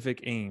specific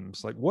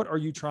aims. Like, what are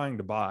you trying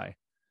to buy?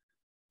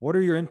 What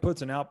are your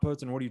inputs and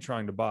outputs, and what are you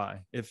trying to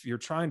buy? If you're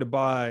trying to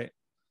buy,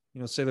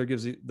 Saylor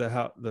gives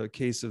the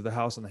case of the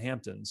house in the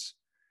Hamptons.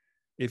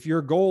 If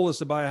your goal is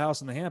to buy a house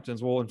in the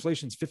Hamptons, well,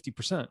 inflation's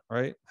 50%,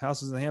 right?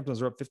 Houses in the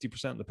Hamptons are up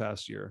 50% in the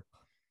past year.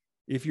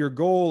 If your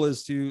goal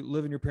is to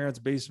live in your parents'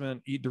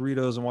 basement, eat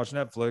Doritos, and watch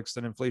Netflix,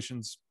 then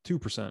inflation's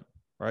 2%,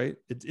 right?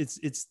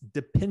 It's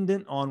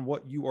dependent on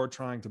what you are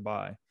trying to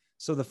buy.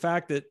 So the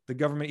fact that the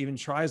government even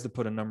tries to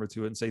put a number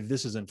to it and say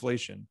this is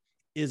inflation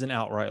is an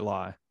outright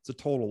lie. It's a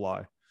total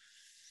lie.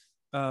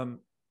 And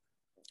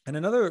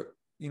another,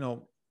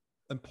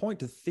 a point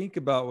to think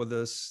about with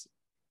this,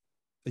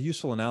 a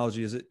useful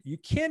analogy is that you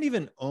can't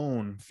even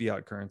own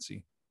fiat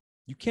currency.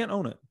 You can't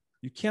own it.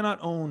 You cannot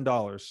own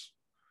dollars.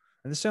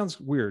 And this sounds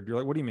weird. You're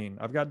like, what do you mean?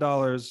 I've got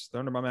dollars. They're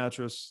under my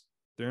mattress.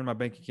 They're in my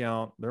bank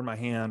account. They're in my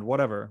hand,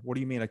 whatever. What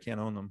do you mean I can't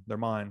own them? They're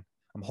mine.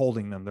 I'm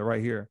holding them. They're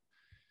right here.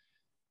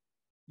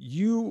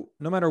 No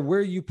matter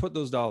where you put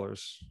those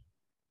dollars,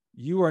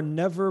 you are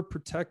never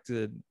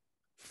protected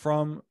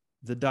from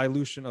the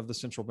dilution of the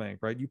central bank,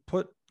 right? You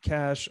put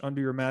cash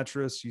under your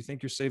mattress. You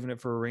think you're saving it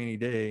for a rainy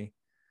day.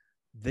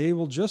 They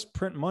will just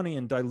print money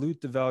and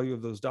dilute the value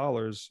of those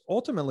dollars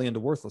ultimately into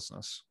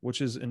worthlessness, which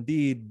has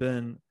indeed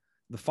been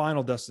the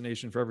final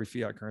destination for every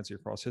fiat currency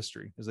across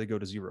history as they go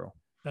to zero.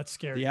 That's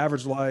scary. The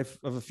average life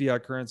of a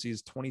fiat currency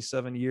is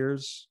 27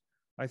 years,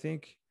 I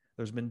think.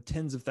 There's been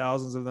tens of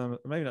thousands of them,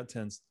 maybe not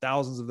tens,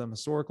 thousands of them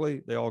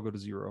historically. They all go to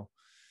zero.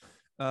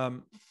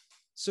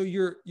 So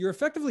you're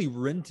effectively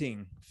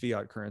renting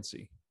fiat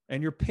currency,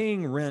 and you're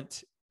paying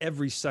rent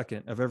every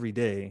second of every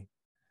day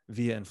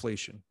via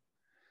inflation.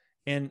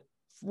 And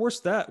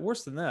worse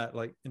than that,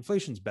 like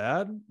inflation's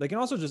bad. They can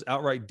also just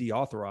outright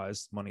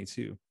deauthorize money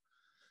too.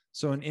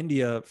 So in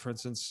India, for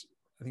instance,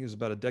 I think it was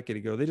about a decade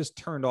ago, they just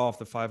turned off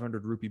the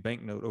 500 rupee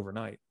banknote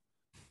overnight.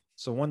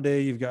 So one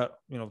day you've got,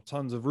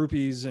 tons of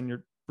rupees in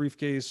your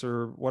briefcase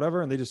or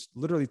whatever, and they just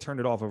literally turned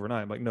it off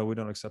overnight. Like, no, we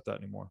don't accept that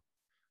anymore.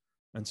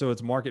 And so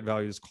its market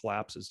value just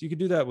collapses. You could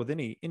do that with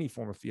any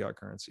form of fiat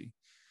currency.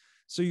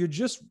 So we're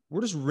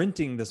just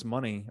renting this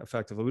money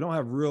effectively. We don't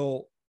have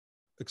real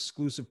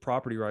exclusive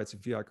property rights in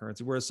fiat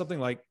currency. Whereas something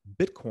like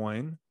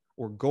Bitcoin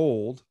or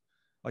gold,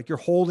 like you're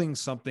holding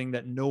something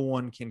that no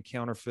one can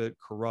counterfeit,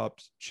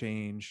 corrupt,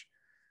 change.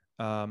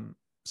 So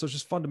it's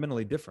just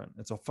fundamentally different.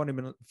 It's a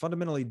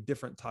fundamentally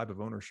different type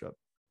of ownership.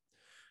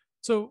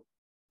 So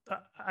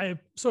I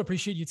so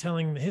appreciate you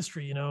telling the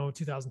history,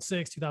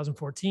 2006,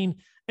 2014,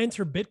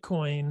 enter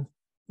Bitcoin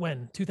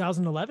when?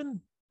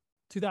 2011,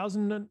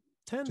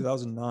 2010,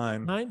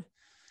 2009. 9?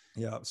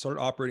 Yeah.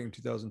 Started operating in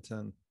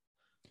 2010.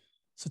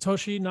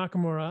 Satoshi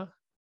Nakamoto.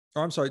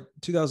 Oh, I'm sorry.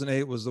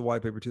 2008 was the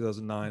white paper.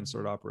 2009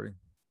 started operating.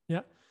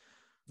 Yeah.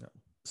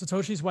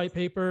 Satoshi's white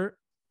paper.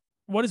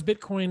 What is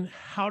Bitcoin?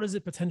 How does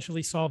it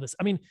potentially solve this?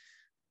 I mean,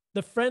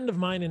 the friend of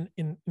mine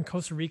in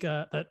Costa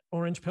Rica that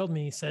orange pilled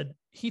me said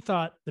he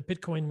thought that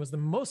Bitcoin was the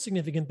most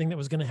significant thing that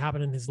was going to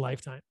happen in his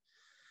lifetime.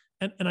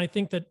 And I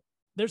think that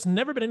there's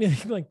never been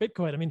anything like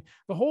Bitcoin. I mean,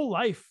 the whole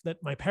life that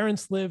my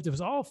parents lived, it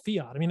was all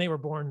fiat. I mean, they were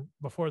born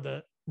before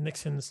the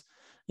Nixons,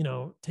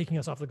 taking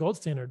us off the gold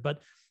standard,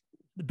 but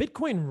the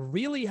Bitcoin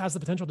really has the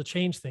potential to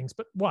change things.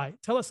 But why?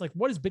 Tell us, like,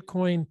 what is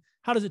Bitcoin?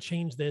 How does it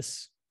change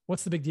this?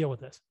 What's the big deal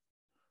with this?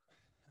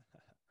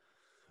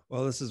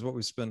 Well, this is what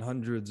we spend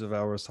hundreds of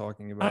hours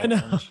talking about on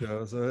the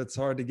show, so it's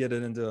hard to get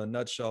it into a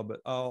nutshell,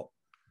 but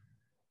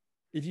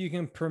if you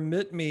can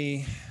permit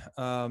me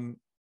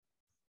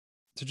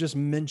to just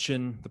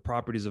mention the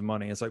properties of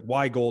money. It's like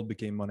why gold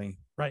became money.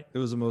 Right. It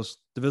was the most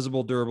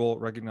divisible, durable,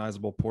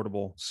 recognizable,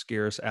 portable,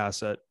 scarce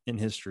asset in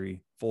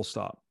history, full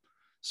stop.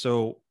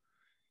 So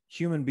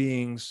human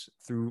beings,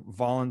 through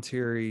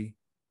voluntary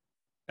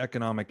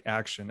economic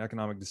action,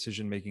 economic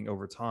decision-making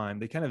over time,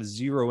 they kind of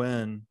zero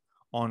in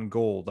on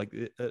gold. Like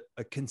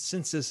a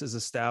consensus is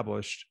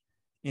established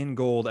in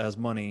gold as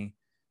money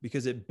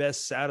because it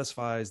best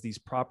satisfies these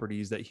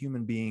properties that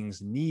human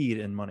beings need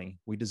in money.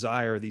 We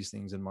desire these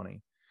things in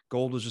money.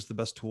 Gold was just the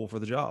best tool for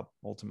the job,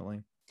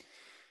 ultimately.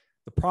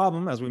 The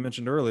problem, as we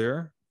mentioned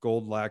earlier,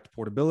 gold lacked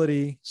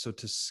portability. So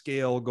to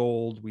scale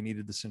gold, we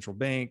needed the central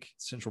bank.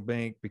 Central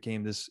bank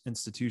became this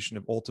institution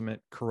of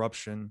ultimate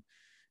corruption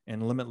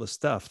and limitless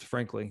theft,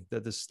 frankly,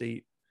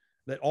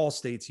 that all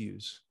states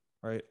use,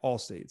 right? All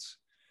states.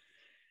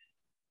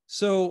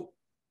 So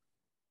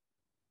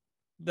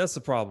that's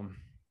the problem.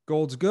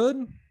 Gold's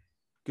good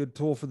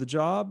tool for the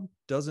job,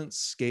 doesn't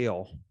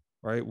scale,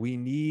 right? We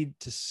need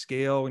to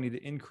scale. We need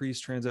to increase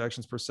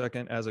transactions per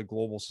second as a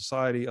global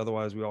society.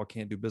 Otherwise, we all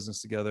can't do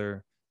business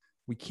together.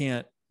 We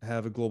can't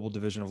have a global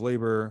division of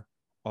labor.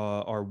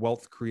 Our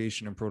wealth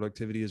creation and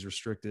productivity is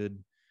restricted,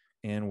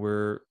 and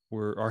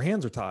our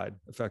hands are tied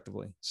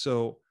effectively.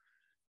 So,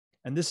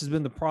 and this has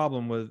been the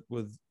problem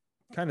with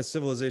kind of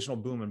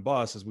civilizational boom and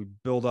bust as we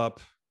build up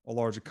a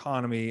large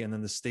economy, and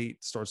then the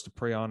state starts to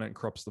prey on it and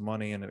corrupts the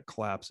money, and it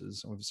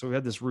collapses. So we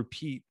had this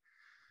repeat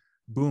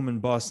boom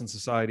and bust in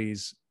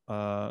societies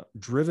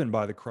driven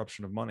by the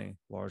corruption of money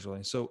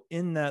largely. So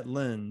in that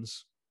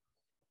lens,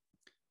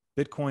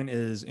 Bitcoin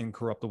is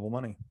incorruptible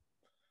money.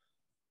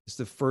 It's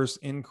the first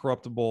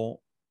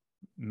incorruptible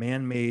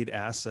man-made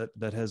asset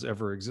that has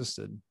ever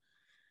existed.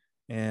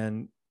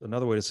 And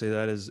another way to say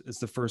that is it's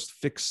the first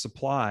fixed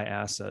supply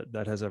asset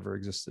that has ever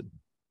existed.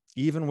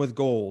 Even with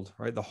gold,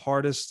 right? The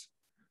hardest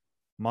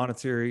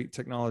monetary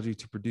technology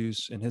to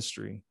produce in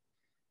history.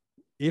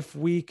 If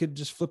we could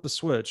just flip a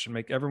switch and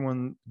make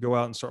everyone go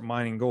out and start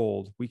mining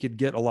gold, we could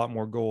get a lot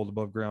more gold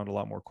above ground a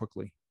lot more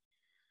quickly.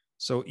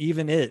 So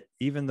even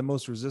the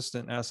most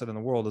resistant asset in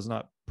the world is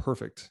not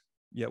perfect.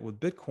 Yet with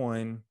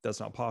Bitcoin,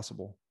 that's not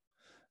possible.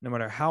 No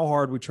matter how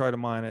hard we try to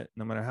mine it,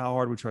 no matter how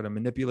hard we try to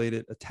manipulate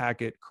it,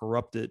 attack it,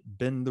 corrupt it,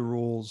 bend the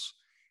rules,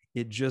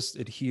 it just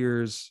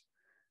adheres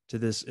to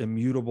this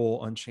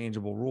immutable,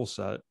 unchangeable rule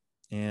set.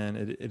 And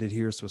it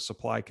adheres to a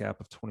supply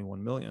cap of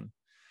 21 million.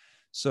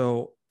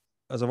 So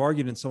as I've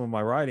argued in some of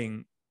my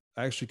writing,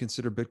 I actually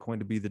consider Bitcoin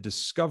to be the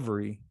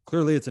discovery.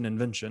 Clearly it's an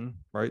invention,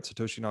 right?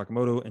 Satoshi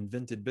Nakamoto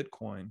invented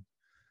Bitcoin,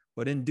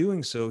 but in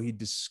doing so, he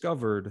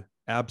discovered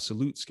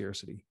absolute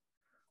scarcity.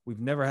 We've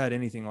never had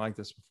anything like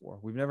this before.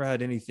 We've never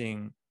had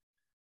anything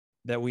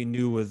that we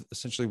knew with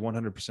essentially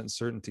 100%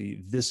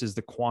 certainty. This is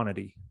the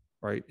quantity,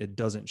 right? It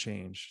doesn't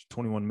change.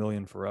 21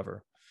 million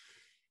forever.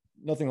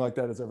 Nothing like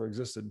that has ever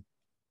existed.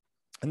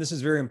 And this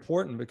is very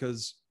important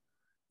because,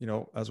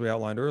 as we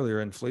outlined earlier,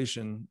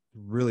 inflation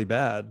really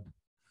bad.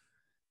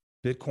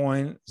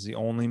 Bitcoin is the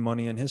only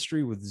money in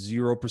history with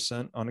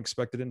 0%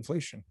 unexpected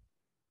inflation,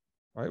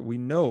 right? We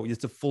know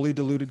it's a fully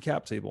diluted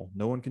cap table.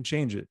 No one can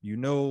change it.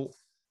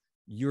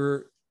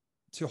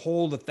 To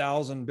hold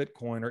 1,000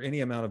 Bitcoin or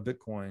any amount of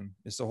Bitcoin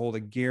is to hold a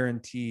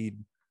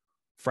guaranteed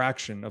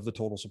fraction of the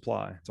total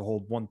supply, to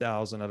hold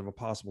 1,000 out of a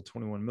possible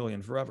 21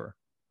 million forever,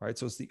 right?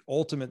 So it's the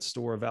ultimate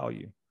store of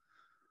value.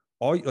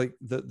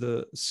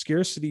 The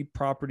scarcity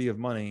property of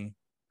money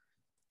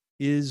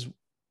is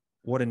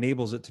what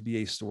enables it to be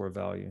a store of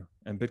value.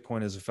 And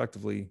Bitcoin has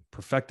effectively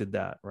perfected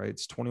that, right?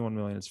 It's 21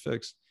 million, it's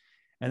fixed.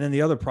 And then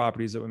the other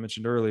properties that we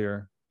mentioned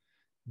earlier,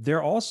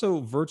 they're also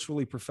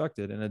virtually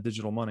perfected in a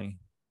digital money: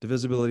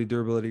 divisibility,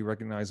 durability,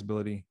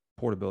 recognizability,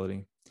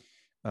 portability.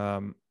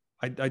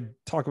 I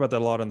talk about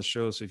that a lot on the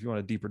show. So if you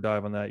want a deeper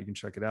dive on that, you can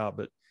check it out.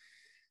 But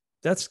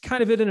that's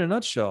kind of it in a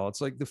nutshell.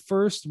 It's like the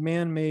first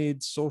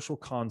man-made social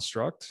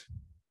construct,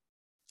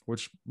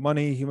 which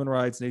money, human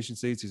rights, nation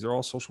states, these are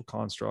all social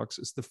constructs.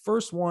 It's the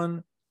first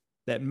one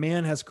that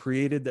man has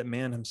created that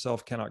man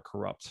himself cannot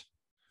corrupt,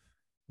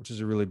 which is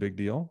a really big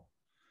deal.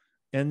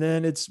 And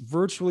then it's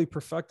virtually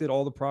perfected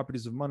all the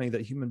properties of money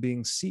that human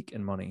beings seek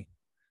in money.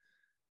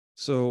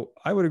 So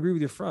I would agree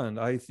with your friend.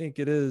 I think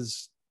it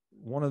is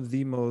one of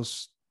the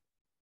most,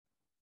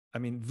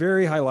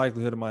 very high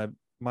likelihood, in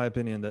my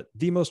opinion, that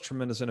the most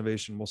tremendous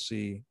innovation we'll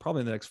see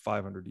probably in the next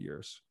 500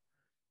 years.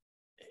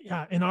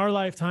 Yeah, in our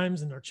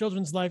lifetimes, in our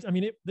children's lives.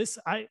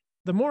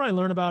 The more I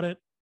learn about it,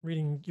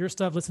 reading your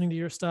stuff, listening to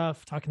your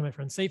stuff, talking to my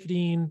friend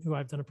Saifedean, who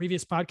I've done a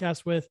previous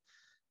podcast with,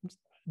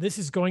 this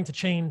is going to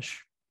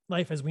change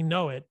life as we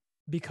know it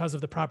because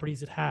of the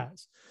properties it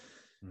has.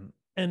 Mm-hmm.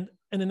 And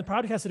in the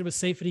podcast that it was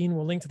Saifedean,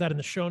 we'll link to that in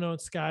the show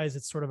notes, guys.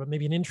 It's sort of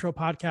maybe an intro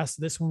podcast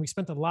to this one. We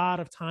spent a lot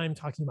of time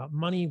talking about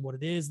money, what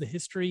it is, the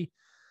history.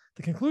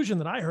 The conclusion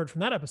that I heard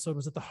from that episode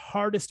was that the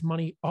hardest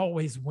money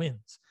always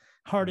wins.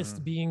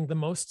 Hardest being the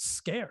most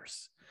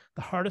scarce.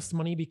 The hardest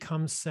money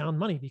becomes sound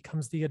money,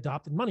 becomes the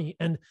adopted money.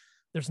 And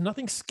there's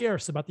nothing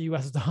scarce about the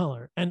US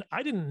dollar. And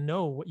I didn't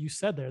know what you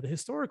said there. The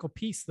historical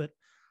piece that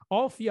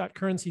all fiat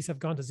currencies have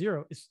gone to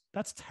zero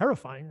that's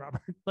terrifying,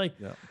 Robert.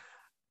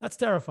 That's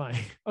terrifying.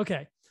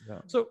 Okay. Yeah.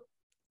 So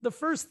the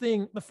first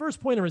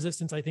point of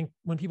resistance, I think,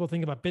 when people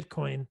think about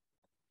Bitcoin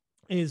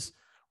is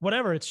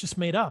whatever, it's just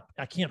made up.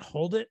 I can't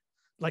hold it.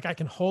 Like I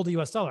can hold a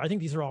US dollar. I think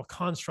these are all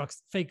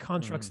constructs, fake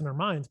constructs in our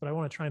minds, but I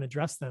want to try and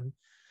address them.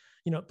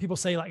 People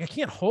say like, I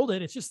can't hold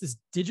it. It's just this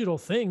digital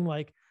thing.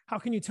 Like, how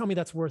can you tell me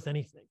that's worth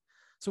anything?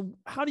 So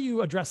how do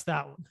you address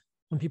that one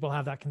when people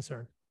have that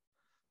concern?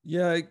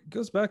 Yeah, it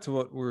goes back to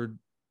what we're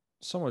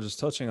somewhat just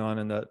touching on,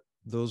 in that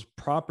those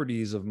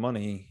properties of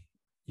money,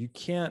 you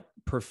can't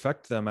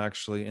perfect them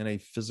actually in a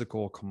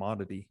physical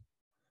commodity,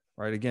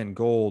 right? Again,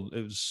 gold,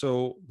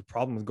 the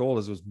problem with gold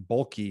is it was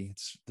bulky,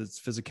 it's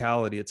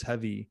physicality, it's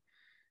heavy.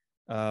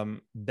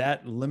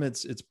 That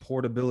limits its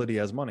portability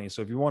as money.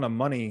 So if you want a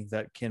money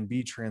that can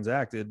be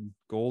transacted,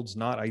 gold's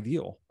not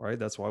ideal, right?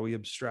 That's why we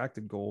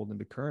abstracted gold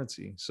into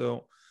currency.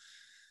 So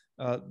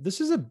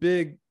this is a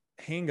big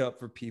hang up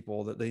for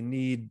people, that they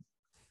need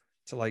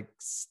to like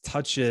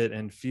touch it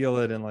and feel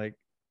it, and like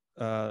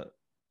uh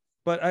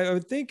but I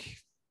would think,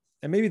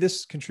 and maybe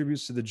this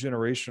contributes to the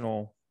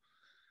generational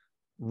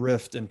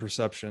rift in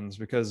perceptions,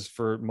 because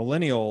for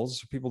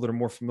millennials, people that are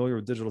more familiar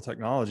with digital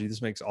technology,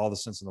 this makes all the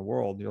sense in the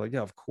world. You're like,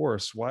 yeah, of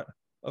course. What?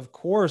 Of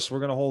course we're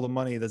going to hold a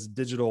money that's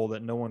digital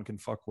that no one can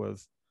fuck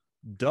with.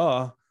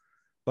 Duh.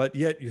 But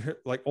yet you're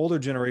like older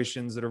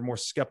generations that are more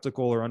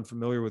skeptical or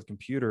unfamiliar with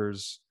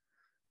computers,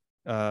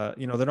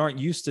 that aren't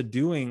used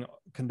to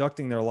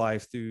conducting their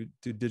life through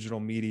digital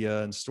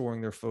media and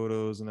storing their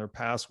photos and their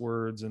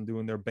passwords and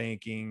doing their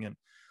banking and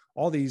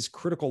all these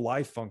critical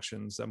life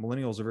functions that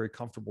millennials are very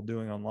comfortable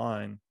doing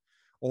online.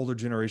 Older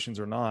generations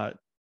are not.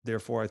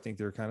 Therefore, I think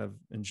they're kind of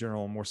in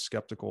general more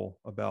skeptical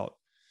about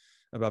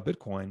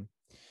Bitcoin.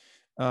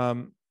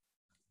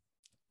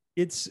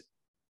 It's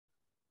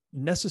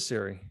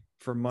necessary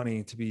for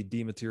money to be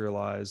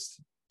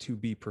dematerialized, to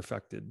be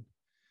perfected.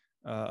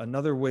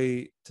 Another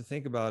way to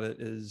think about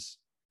it is,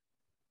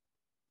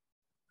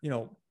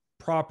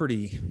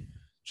 property,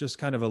 just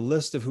kind of a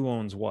list of who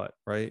owns what,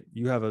 right?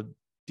 You have a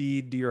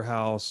deed to your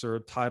house or a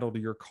title to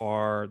your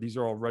car. These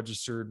are all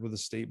registered with a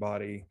state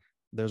body.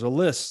 There's a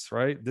list,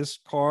 right? This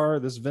car,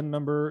 this VIN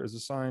number is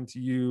assigned to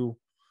you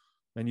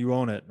and you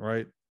own it,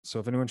 right? So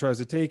if anyone tries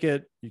to take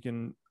it,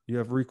 you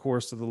have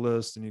recourse to the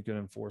list and you can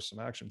enforce some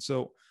action.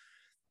 So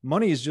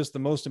money is just the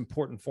most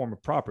important form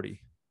of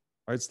property,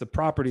 right? It's the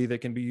property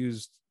that can be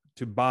used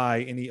to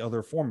buy any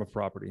other form of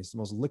property. It's the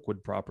most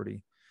liquid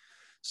property.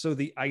 So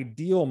the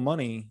ideal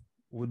money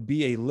would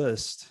be a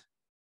list,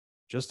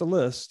 just a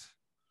list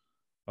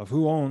of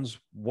who owns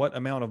what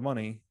amount of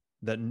money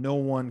that no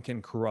one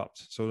can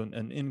corrupt. So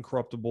an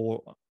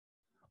incorruptible,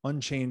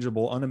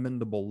 unchangeable,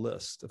 unamendable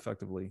list,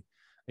 effectively,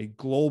 a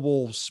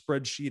global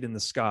spreadsheet in the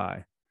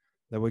sky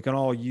that we can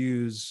all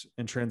use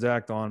and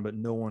transact on, but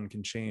no one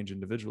can change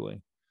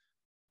individually.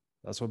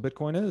 That's what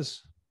Bitcoin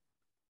is.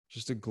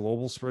 Just a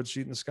global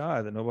spreadsheet in the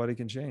sky that nobody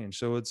can change.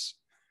 So it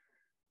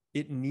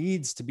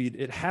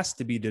has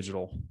to be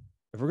digital.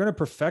 If we're going to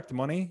perfect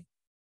money,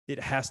 it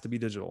has to be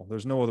digital.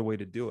 There's no other way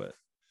to do it.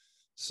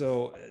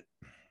 So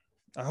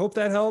I hope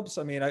that helps.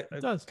 I mean, I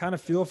kind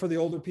of feel for the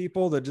older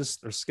people that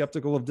just are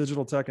skeptical of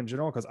digital tech in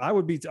general, because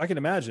I can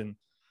imagine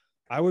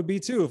I would be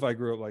too if I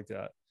grew up like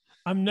that.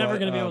 I'm never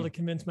going to be able to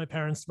convince my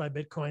parents to buy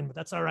Bitcoin, but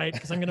that's all right,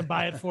 because I'm going to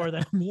buy it for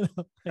them.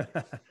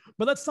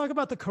 But let's talk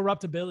about the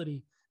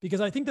corruptibility,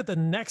 because I think that the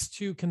next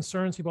two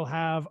concerns people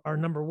have are,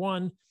 number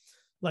one,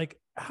 like,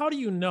 how do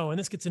you know, and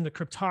this gets into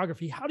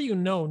cryptography, how do you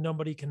know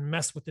nobody can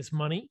mess with this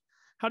money?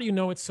 How do you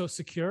know it's so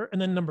secure?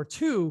 And then number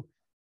two,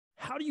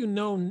 how do you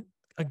know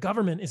a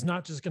government is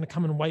not just going to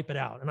come and wipe it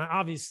out? And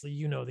obviously,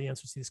 the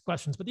answers to these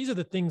questions, but these are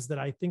the things that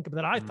I think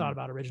that I thought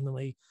about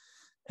originally.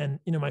 And,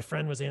 my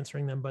friend was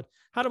answering them, but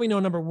how do we know,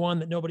 number one,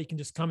 that nobody can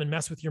just come and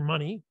mess with your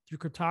money through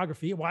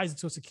cryptography? Why is it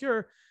so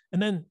secure?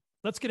 And then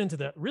let's get into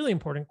the really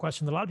important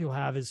question that a lot of people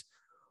have is,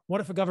 what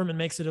if a government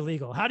makes it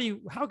illegal? How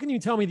can you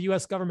tell me the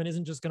US government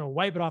isn't just going to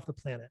wipe it off the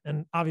planet?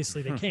 And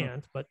obviously they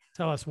can't, but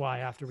tell us why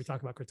after we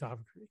talk about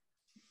cryptography.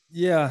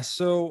 Yeah.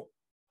 So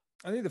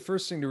I think the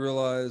first thing to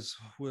realize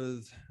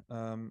with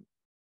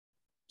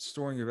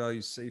storing your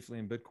value safely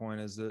in Bitcoin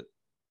is that,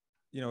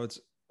 it's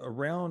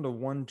around a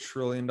 $1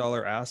 trillion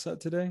asset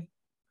today.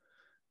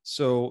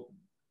 So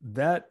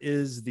that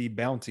is the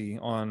bounty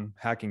on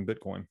hacking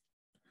Bitcoin.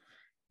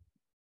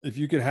 If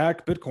you could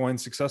hack Bitcoin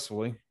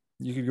successfully,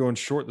 you could go and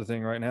short the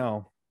thing right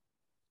now,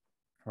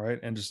 right?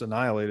 And just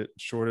annihilate it,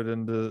 short it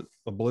into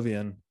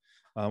oblivion.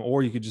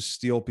 Or you could just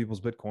steal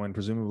people's Bitcoin,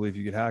 presumably, if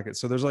you could hack it.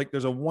 So there's a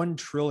 $1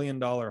 trillion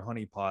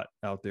honeypot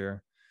out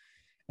there.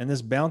 And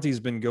this bounty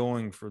has been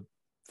going for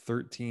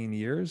 13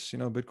 years.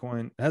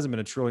 Bitcoin hasn't been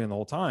a trillion the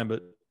whole time,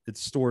 but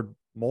it's stored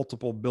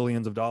multiple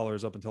billions of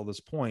dollars up until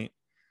this point.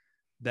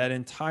 That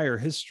entire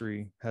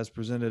history has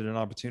presented an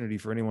opportunity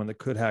for anyone that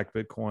could hack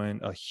Bitcoin,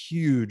 a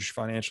huge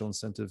financial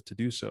incentive to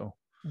do so.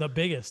 The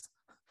biggest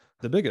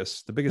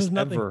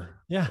ever.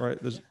 Yeah. Right.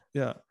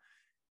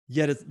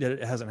 Yet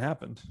it hasn't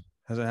happened.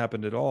 Hasn't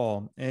happened at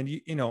all. And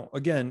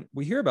again,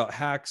 we hear about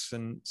hacks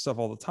and stuff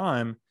all the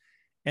time,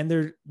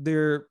 and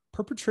they're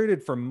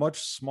perpetrated for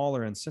much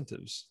smaller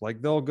incentives.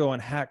 Like they'll go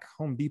and hack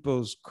Home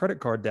Depot's credit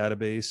card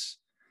database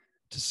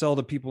to sell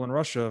to people in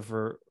Russia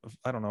for,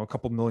 I don't know, a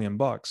couple $1 million,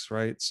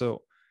 right?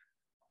 So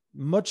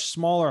much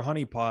smaller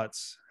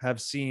honeypots have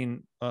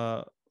seen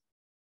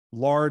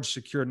large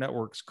secure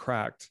networks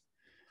cracked.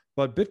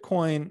 But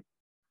Bitcoin,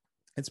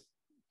 it's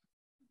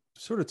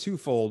sort of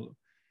twofold.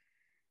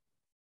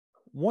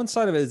 One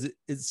side of it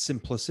is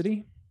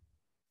simplicity.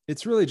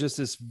 it's really just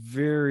this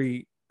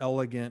very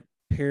elegant,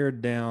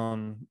 pared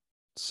down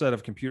set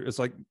of computer. It's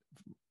like,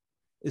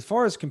 as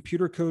far as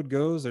computer code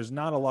goes, there's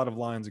not a lot of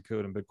lines of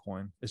code in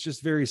Bitcoin. It's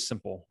just very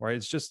simple, right?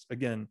 It's just,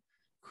 again,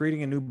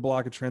 creating a new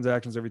block of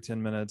transactions every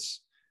 10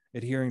 minutes,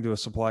 adhering to a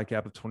supply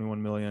cap of 21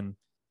 million.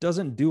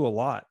 Doesn't do a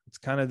lot. It's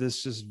kind of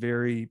this just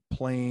very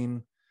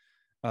plain,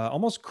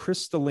 almost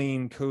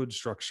crystalline code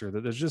structure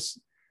that there's just,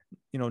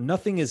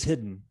 nothing is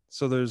hidden.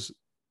 So there's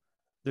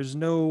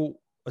no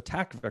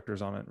attack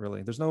vectors on it,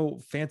 really. There's no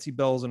fancy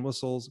bells and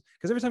whistles,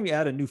 because every time you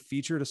add a new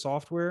feature to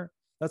software,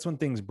 that's when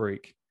things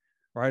break,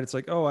 right? It's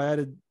like, oh, I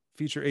added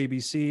feature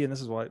ABC, and this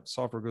is why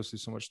software goes through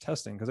so much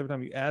testing, because every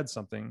time you add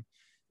something,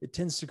 it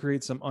tends to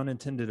create some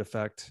unintended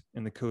effect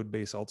in the code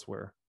base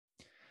elsewhere.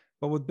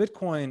 But with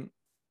Bitcoin,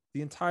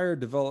 the entire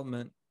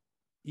development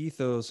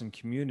ethos and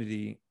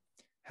community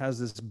has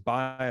this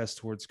bias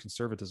towards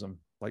conservatism.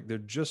 Like, they're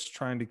just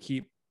trying to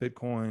keep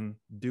Bitcoin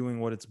doing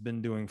what it's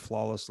been doing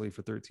flawlessly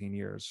for 13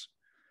 years.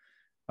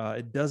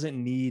 It doesn't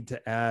need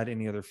to add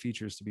any other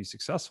features to be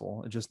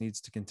successful. It just needs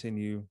to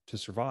continue to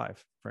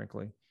survive,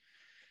 frankly.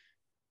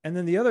 And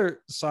then the other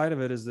side of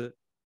it is that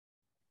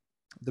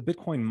the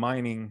Bitcoin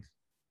mining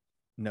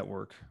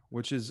network,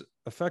 which is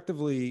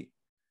effectively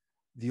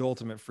the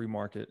ultimate free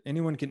market.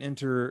 Anyone can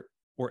enter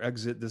or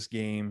exit this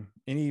game.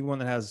 Anyone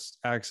that has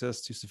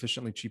access to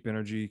sufficiently cheap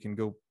energy can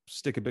go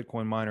stick a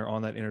Bitcoin miner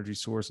on that energy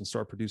source and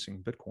start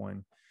producing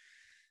Bitcoin.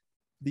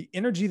 The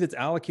energy that's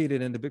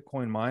allocated into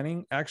Bitcoin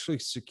mining actually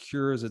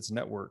secures its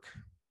network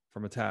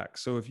from attack.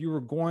 So if you were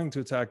going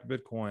to attack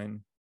Bitcoin,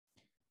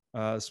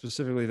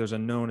 specifically, there's a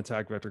known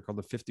attack vector called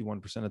the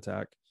 51%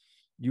 attack.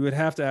 You would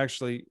have to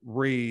actually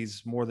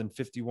raise more than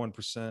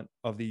 51%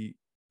 of the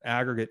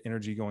aggregate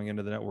energy going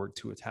into the network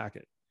to attack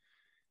it.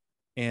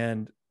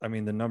 And I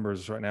mean, the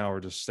numbers right now are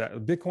just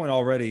Bitcoin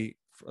already,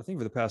 I think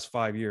for the past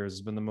 5 years,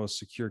 has been the most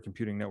secure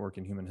computing network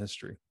in human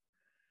history,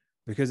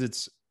 because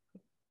it's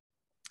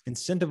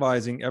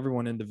incentivizing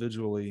everyone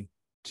individually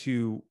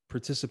to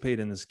participate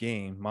in this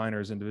game,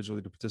 miners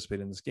individually to participate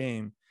in this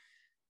game.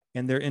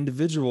 And their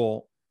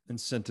individual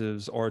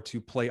incentives are to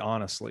play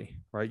honestly,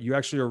 right? You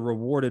actually are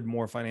rewarded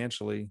more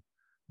financially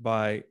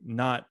by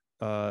not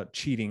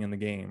cheating in the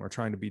game or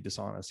trying to be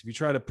dishonest. If you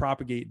try to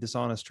propagate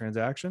dishonest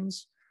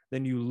transactions,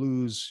 then you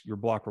lose your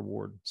block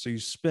reward. So you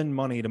spend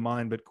money to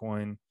mine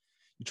Bitcoin,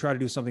 you try to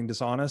do something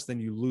dishonest, then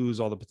you lose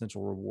all the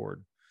potential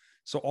reward.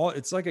 So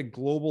it's like a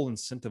global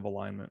incentive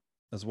alignment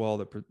as well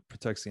that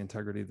protects the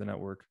integrity of the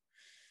network.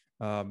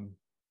 Trying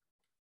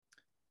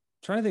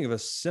to think of a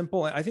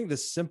simple, I think the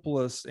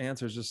simplest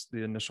answer is just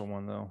the initial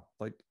one though.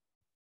 Like,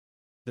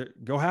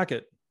 go hack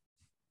it,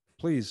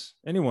 please.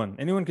 Anyone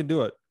can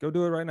do it. Go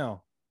do it right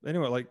now.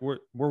 Anyway, like we're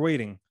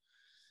waiting.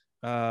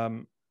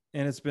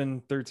 And it's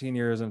been 13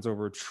 years and it's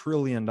over $1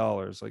 trillion.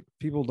 Like,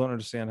 people don't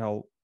understand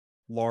how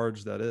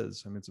large that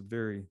is. I mean, it's a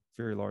very,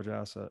 very large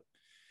asset.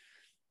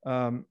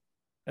 And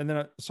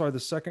then, sorry, the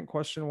second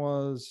question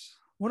was,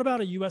 what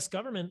about a U.S.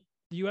 government?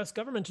 The U.S.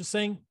 government just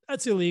saying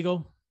that's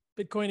illegal.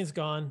 Bitcoin is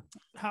gone.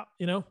 How,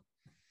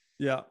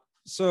 Yeah.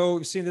 So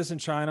you've seen this in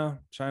China.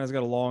 China's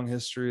got a long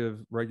history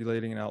of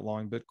regulating and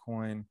outlawing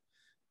Bitcoin.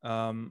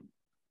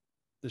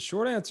 The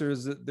short answer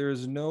is that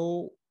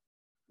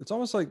it's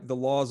almost like the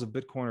laws of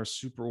Bitcoin are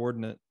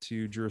superordinate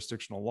to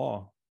jurisdictional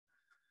law.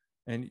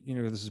 And,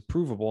 this is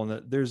provable, and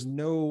that there's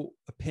no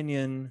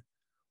opinion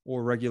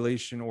or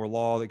regulation or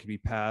law that could be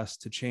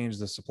passed to change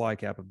the supply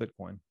cap of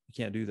Bitcoin. You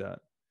can't do that,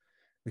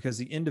 because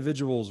the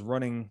individuals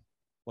running,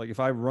 like if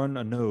I run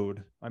a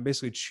node, I'm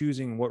basically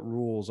choosing what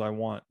rules I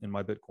want in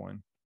my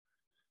Bitcoin.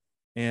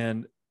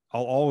 And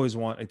I'll always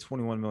want a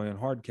 21 million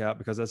hard cap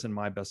because that's in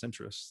my best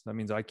interest. That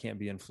means I can't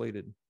be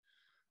inflated.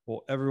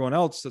 Well, everyone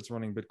else that's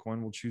running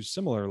Bitcoin will choose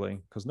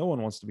similarly, because no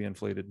one wants to be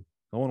inflated.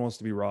 No one wants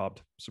to be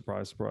robbed.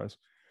 Surprise, surprise.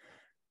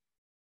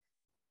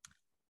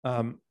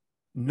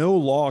 No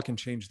law can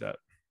change that.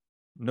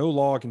 No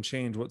law can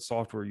change what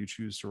software you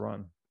choose to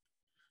run.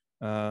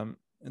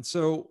 And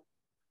so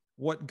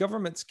what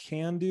governments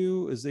can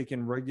do is they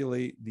can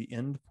regulate the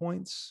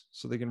endpoints.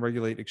 So they can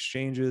regulate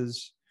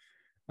exchanges.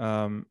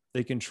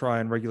 They can try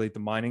and regulate the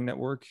mining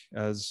network,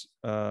 as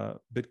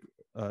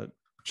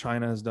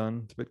China has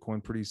done to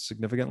Bitcoin pretty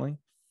significantly.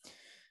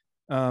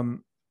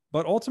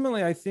 But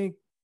ultimately, I think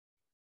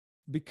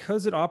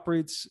because it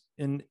operates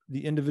in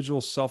the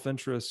individual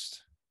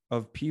self-interest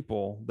of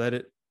people, that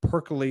it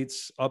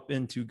percolates up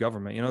into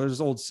government. There's this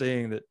old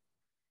saying that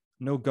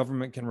no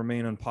government can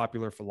remain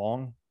unpopular for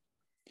long.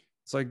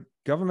 It's like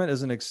government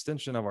is an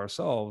extension of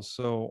ourselves.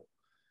 So,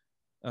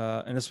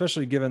 and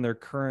especially given their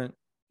current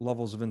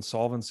levels of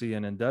insolvency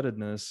and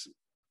indebtedness,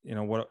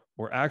 what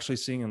we're actually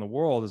seeing in the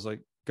world is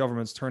like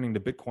governments turning to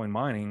Bitcoin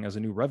mining as a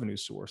new revenue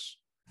source.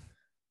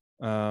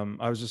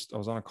 I was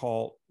on a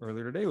call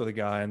earlier today with a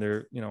guy, and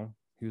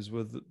he was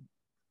with the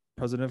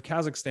president of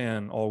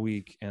Kazakhstan all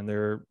week, and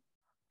they're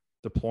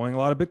deploying a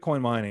lot of Bitcoin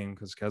mining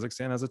because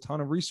Kazakhstan has a ton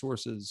of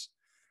resources,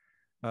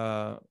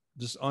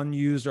 just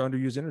unused or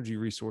underused energy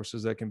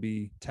resources that can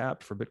be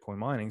tapped for Bitcoin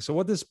mining. So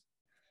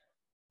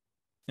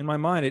in my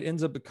mind, it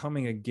ends up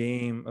becoming a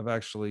game of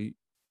actually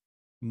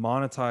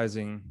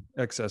monetizing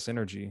excess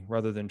energy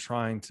rather than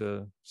trying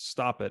to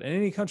stop it. And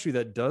any country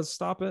that does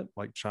stop it,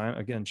 like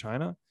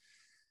China,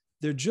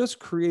 they're just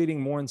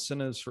creating more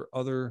incentives for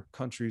other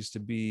countries to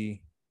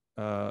be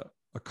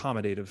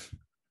accommodative.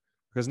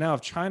 Because now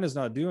if China's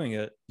not doing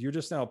it, you're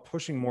just now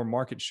pushing more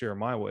market share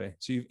my way.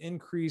 So you've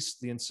increased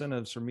the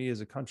incentives for me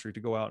as a country to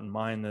go out and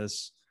mine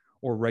this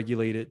or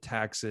regulate it,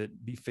 tax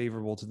it, be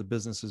favorable to the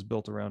businesses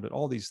built around it,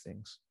 all these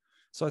things.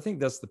 So I think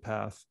that's the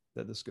path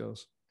that this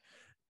goes.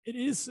 It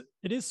is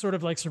sort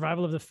of like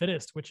survival of the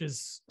fittest, which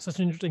is such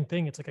an interesting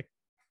thing. It's like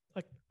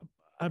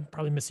I'm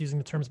probably misusing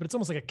the terms, but it's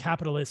almost like a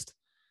capitalist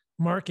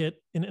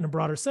market in a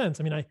broader sense.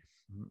 I mean,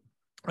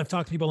 I've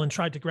talked to people and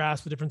tried to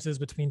grasp the differences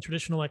between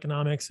traditional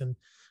economics and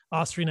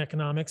Austrian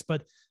economics,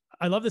 but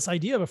I love this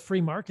idea of a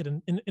free market.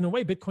 And in a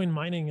way, Bitcoin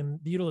mining and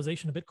the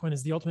utilization of Bitcoin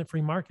is the ultimate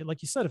free market.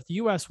 Like you said, if the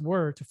US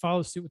were to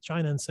follow suit with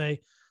China and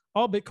say,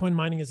 all Bitcoin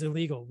mining is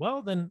illegal,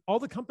 well, then all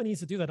the companies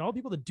that do that, all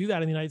people that do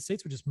that in the United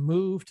States would just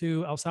move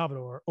to El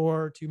Salvador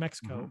or to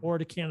Mexico or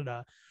to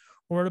Canada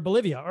or to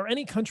Bolivia or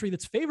any country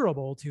that's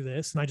favorable to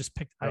this. And I just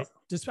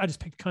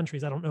picked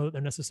countries. I don't know that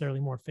they're necessarily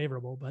more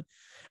favorable, but,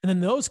 and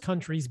then those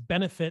countries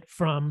benefit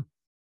from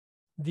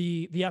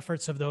the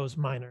efforts of those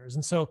miners.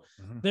 And so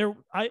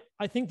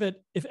I think that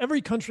if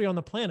every country on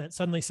the planet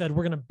suddenly said,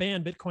 we're going to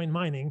ban Bitcoin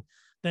mining,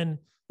 then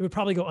it would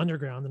probably go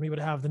underground and we would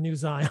have the new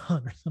Zion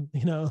or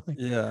something,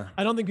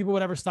 I don't think people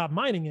would ever stop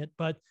mining it,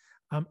 but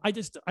I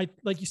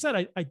like you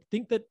said, I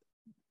think that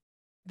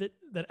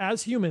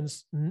as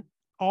humans,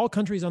 all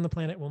countries on the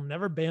planet will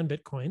never ban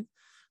Bitcoin,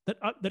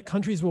 that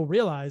countries will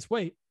realize,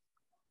 wait,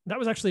 that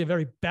was actually a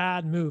very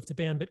bad move to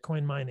ban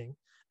Bitcoin mining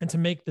and to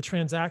make the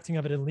transacting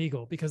of it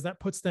illegal, because that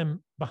puts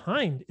them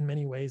behind in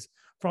many ways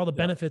for all the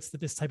benefits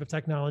that this type of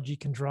technology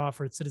can draw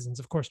for its citizens.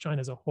 Of course,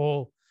 China is a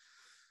whole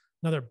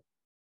another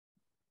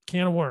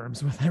can of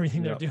worms with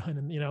everything they're doing.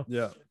 And,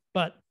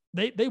 but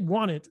they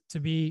want it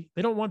to be,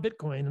 they don't want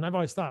Bitcoin. And I've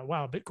always thought,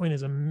 wow, Bitcoin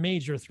is a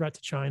major threat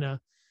to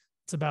China.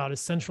 It's about as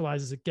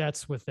centralized as it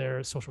gets with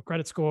their social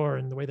credit score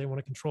and the way they want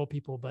to control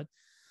people. But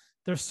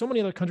there's so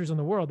many other countries in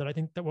the world that I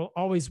think that will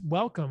always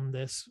welcome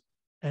this.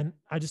 And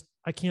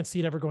I can't see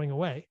it ever going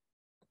away.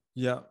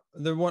 Yeah.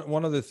 The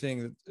one other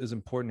thing that is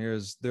important here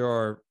is there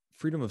are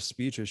freedom of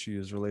speech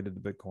issues related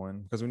to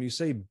Bitcoin. Because when you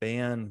say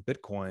ban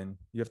Bitcoin,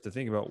 you have to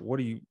think about what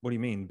do you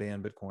mean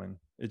ban Bitcoin?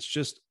 It's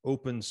just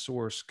open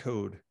source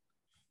code.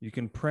 You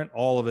can print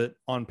all of it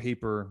on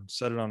paper,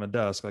 set it on a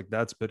desk, like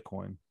that's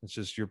Bitcoin. It's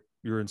just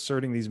you're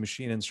inserting these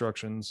machine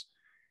instructions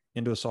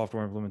into a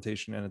software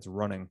implementation and it's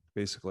running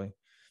basically.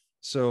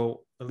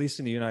 So at least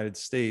in the United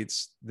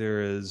States,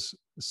 there is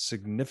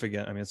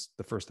significant, I mean, it's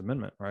the First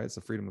Amendment, right? It's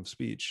the freedom of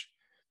speech.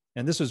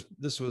 And this was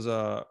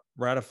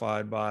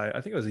ratified by,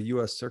 I think it was a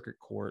U.S. Circuit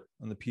Court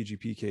on the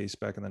PGP case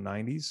back in the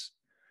 90s,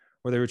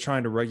 where they were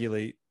trying to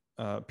regulate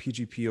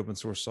PGP open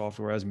source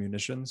software as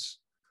munitions.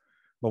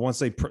 But once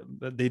they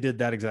did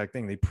that exact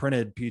thing, they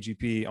printed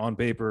PGP on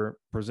paper,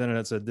 presented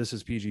it, said, this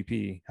is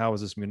PGP. How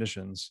is this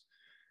munitions?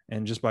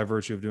 And just by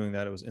virtue of doing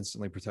that, it was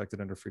instantly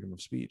protected under freedom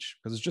of speech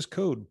because it's just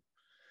code.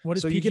 What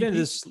is so PGP? You get into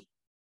this.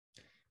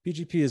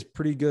 PGP is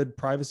pretty good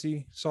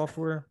privacy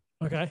software.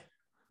 Okay.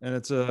 And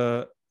it's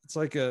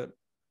like an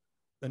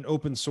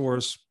open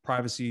source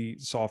privacy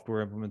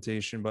software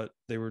implementation, but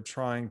they were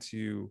trying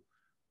to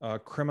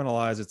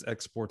criminalize its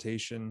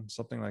exportation,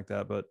 something like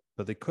that, but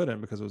they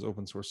couldn't because it was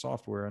open source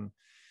software. And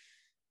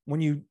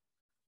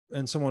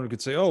someone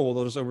could say, oh, well,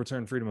 they'll just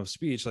overturn freedom of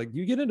speech. Like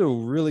you get into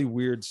really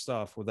weird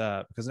stuff with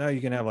that because now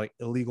you can have like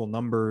illegal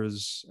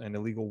numbers and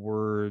illegal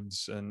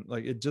words. And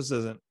like, it just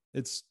doesn't,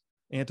 it's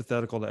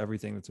antithetical to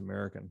everything that's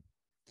American.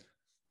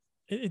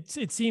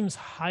 It seems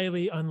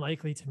highly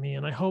unlikely to me.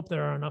 And I hope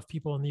there are enough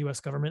people in the US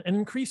government and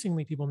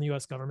increasingly people in the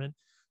US government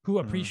who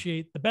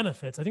appreciate the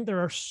benefits. I think there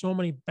are so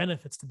many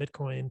benefits to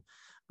Bitcoin.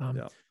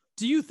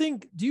 Do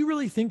you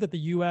really think that the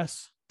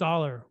US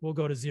dollar will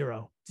go to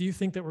zero? Do you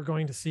think that we're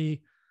going to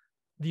see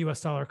the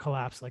US dollar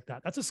collapse like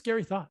that? That's a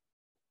scary thought.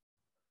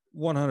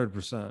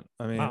 100%.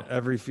 I mean,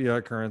 Every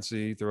fiat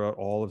currency throughout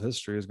all of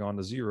history has gone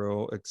to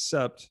zero,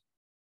 except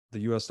the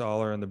US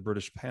dollar and the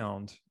British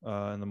pound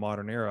in the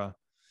modern era.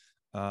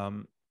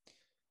 And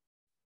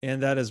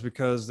that is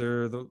because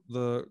they're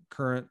the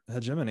current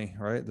hegemony,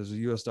 right? There's a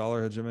US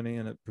dollar hegemony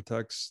and it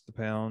protects the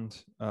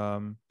pound.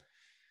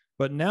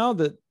 But now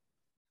that,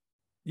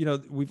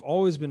 we've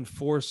always been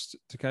forced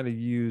to kind of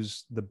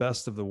use the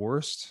best of the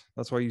worst.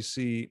 That's why you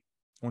see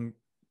when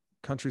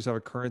countries have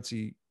a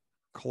currency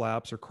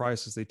collapse or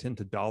crisis, they tend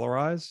to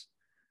dollarize.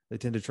 They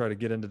tend to try to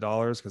get into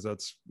dollars because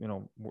that's,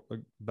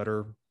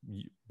 better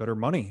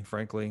money,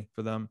 frankly,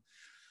 for them.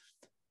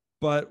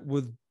 But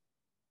with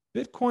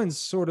Bitcoin's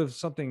sort of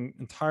something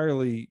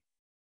entirely.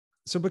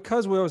 So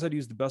because we always had to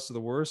use the best of the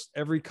worst,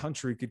 every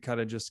country could kind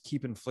of just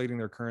keep inflating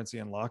their currency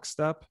in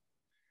lockstep.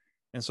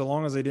 And so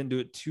long as they didn't do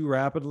it too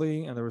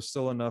rapidly and there was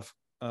still enough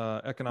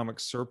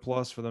economic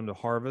surplus for them to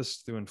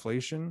harvest through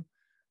inflation,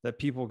 that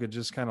people could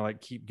just kind of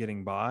like keep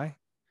getting by.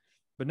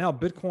 But now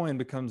Bitcoin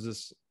becomes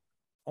this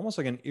almost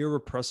like an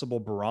irrepressible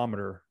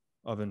barometer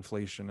of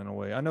inflation in a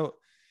way. I know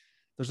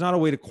there's not a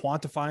way to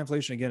quantify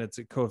inflation. Again, it's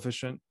a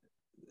coefficient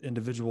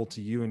individual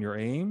to you and your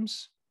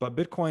aims, but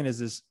Bitcoin is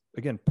this,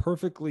 again,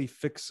 perfectly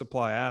fixed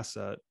supply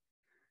asset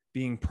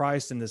being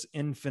priced in this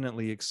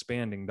infinitely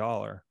expanding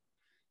dollar.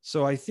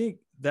 So I think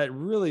that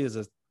really is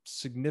a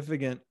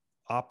significant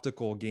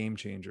optical game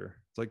changer.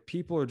 It's like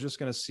people are just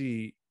going to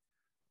see,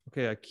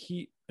 okay,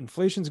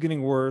 inflation's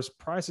getting worse,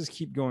 prices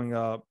keep going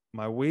up,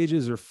 my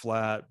wages are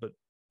flat, but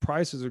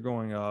prices are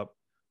going up,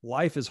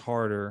 life is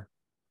harder.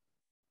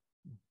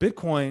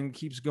 Bitcoin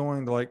keeps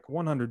going to like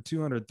 100,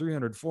 200,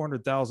 300,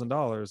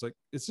 $400,000. Like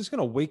it's just going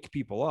to wake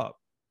people up.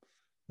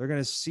 They're going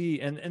to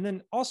see, and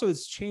then also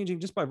it's changing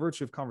just by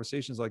virtue of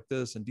conversations like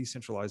this and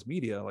decentralized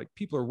media. Like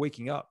people are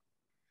waking up.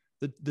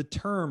 The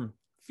term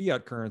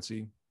fiat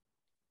currency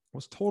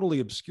was totally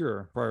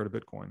obscure prior to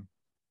Bitcoin.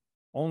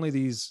 Only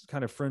these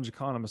kind of fringe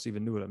economists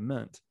even knew what it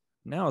meant.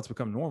 Now it's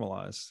become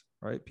normalized,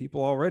 right?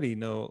 People already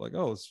know, like,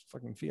 oh, it's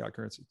fucking fiat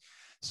currency.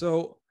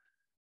 So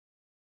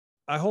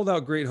I hold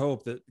out great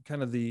hope that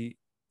kind of the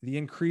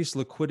increased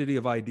liquidity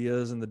of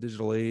ideas in the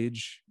digital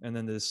age, and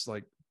then this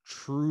like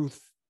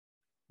truth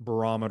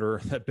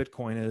barometer that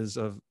Bitcoin is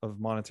of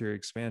monetary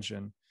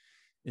expansion,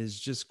 is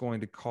just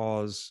going to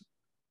cause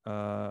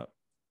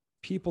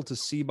people to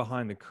see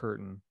behind the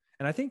curtain.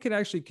 And I think it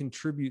actually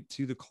contribute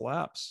to the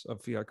collapse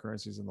of fiat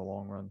currencies in the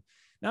long run.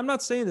 Now, I'm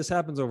not saying this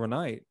happens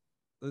overnight.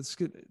 This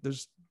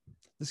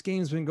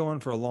game's been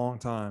going for a long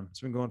time.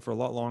 It's been going for a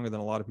lot longer than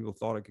a lot of people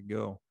thought it could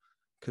go.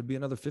 Could be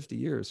another 50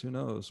 years, who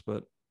knows?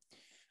 But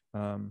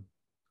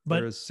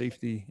there is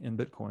safety in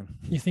Bitcoin.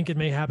 You think it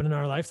may happen in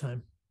our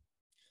lifetime?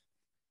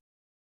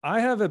 I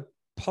have a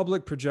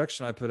public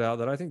projection I put out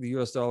that I think the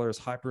US dollar is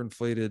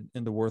hyperinflated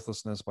into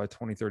worthlessness by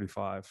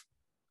 2035.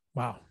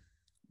 Wow.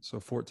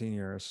 So 14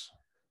 years.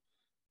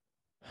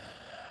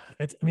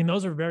 I mean,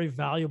 those are very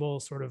valuable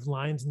sort of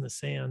lines in the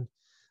sand.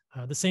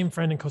 The same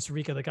friend in Costa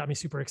Rica that got me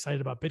super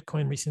excited about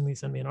Bitcoin recently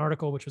sent me an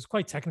article, which was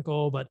quite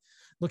technical, but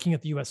looking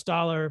at the US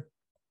dollar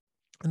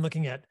and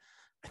looking at,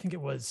 I think it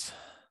was,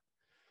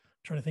 I'm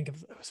trying to think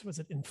of, was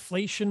it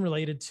inflation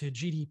related to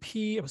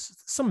GDP? It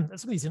was some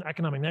of these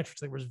economic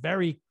metrics that was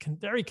very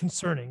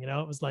concerning. You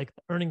know, it was like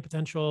earning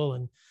potential,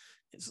 and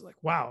it's like,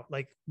 wow,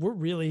 like we're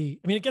really,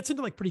 I mean, it gets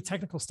into like pretty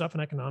technical stuff in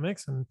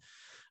economics, and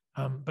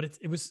but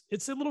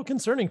it's a little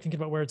concerning thinking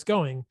about where it's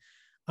going.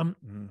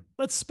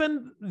 Let's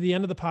spend the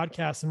end of the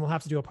podcast, and we'll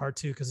have to do a part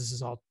 2 because this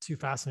is all too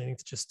fascinating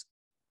to just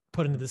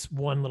put into this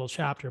one little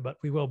chapter, but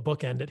we will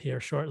bookend it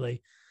here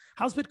shortly.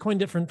 How's Bitcoin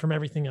different from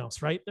everything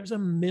else, right? There's a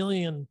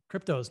million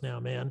cryptos now,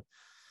 man.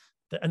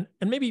 And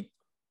maybe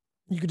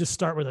you could just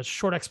start with a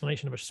short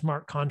explanation of a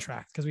smart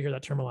contract, because we hear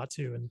that term a lot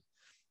too. And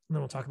then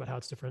we'll talk about how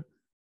it's different.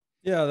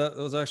 Yeah, that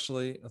was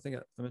actually, I think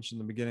I mentioned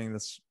in the beginning,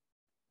 that's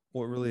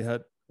what really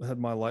had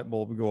my light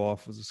bulb go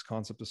off, was this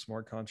concept of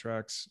smart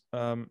contracts.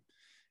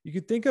 You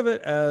could think of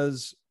it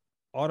as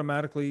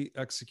automatically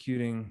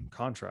executing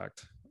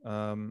contract.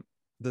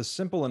 The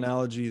simple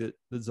analogy that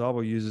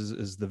Szabo uses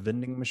is the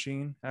vending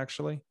machine,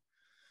 actually.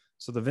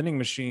 So the vending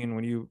machine,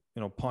 when you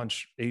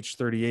punch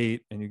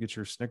H38 and you get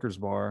your Snickers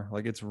bar,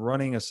 like it's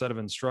running a set of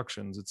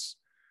instructions. It's,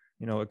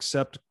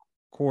 accept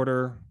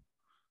quarter,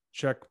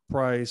 check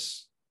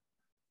price,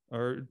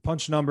 or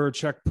punch number,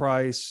 check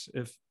price.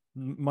 If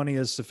money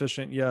is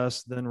sufficient,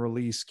 yes, then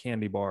release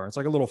candy bar. It's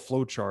like a little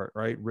flow chart,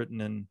 right?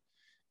 Written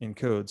in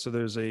code. So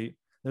there's a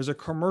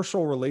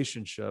commercial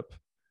relationship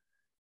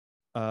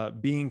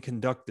being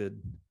conducted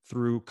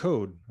through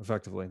code,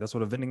 effectively. That's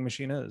what a vending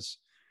machine is.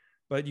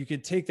 But you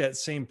could take that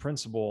same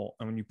principle,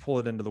 and when you pull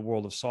it into the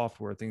world of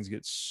software, things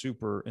get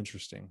super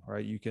interesting,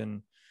 right? You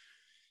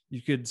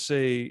could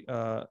say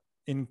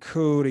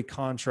encode a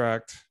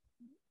contract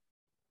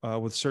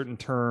with certain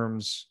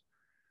terms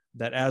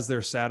that, as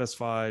they're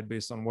satisfied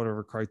based on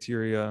whatever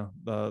criteria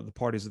the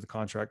parties of the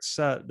contract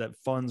set, that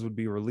funds would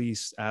be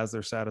released as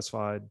they're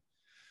satisfied.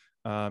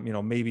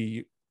 Maybe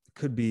it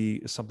could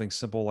be something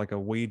simple like a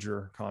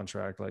wager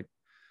contract, like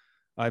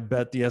I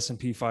bet the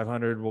S&P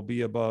 500 will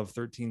be above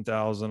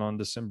 13,000 on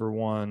December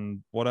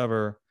 1,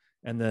 whatever.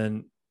 And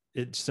then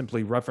it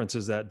simply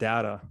references that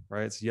data,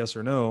 right? It's yes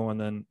or no. And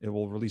then it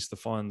will release the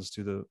funds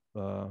to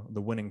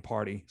the winning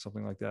party,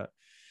 something like that.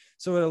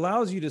 So it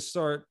allows you to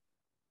start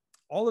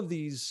all of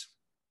these,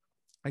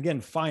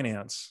 again,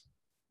 finance,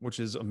 which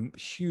is a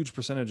huge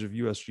percentage of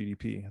US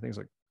GDP. I think it's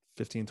like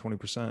 15,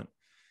 20%.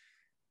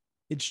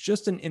 It's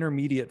just an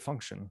intermediate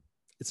function.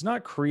 It's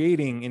not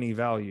creating any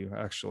value,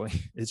 actually.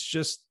 It's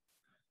just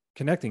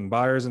connecting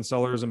buyers and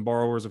sellers and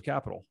borrowers of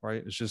capital,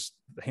 right? It's just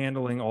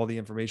handling all the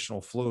informational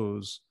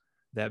flows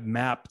that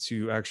map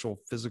to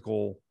actual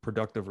physical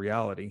productive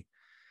reality.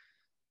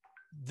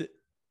 The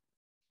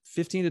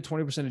 15 to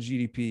 20% of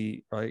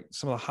GDP, right?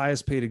 Some of the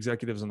highest paid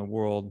executives in the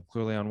world,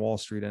 clearly on Wall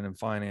Street and in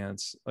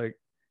finance, like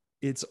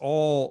it's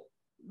all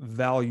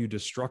value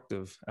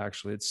destructive.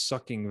 Actually, it's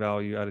sucking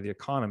value out of the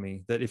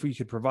economy, that if we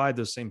could provide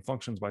those same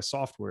functions by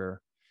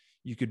software,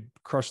 you could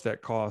crush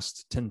that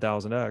cost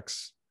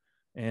 10,000x,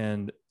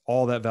 and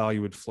all that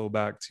value would flow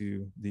back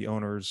to the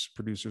owners,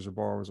 producers, or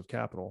borrowers of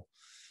capital.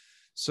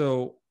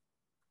 So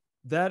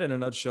that in a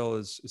nutshell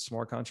is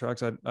smart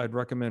contracts. I'd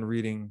recommend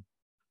reading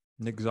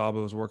Nick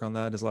Szabo's work on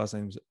that. His last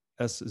name's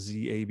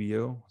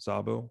Szabo,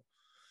 Szabo.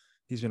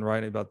 He's been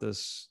writing about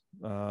this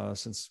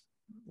since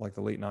like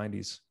the late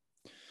 90s.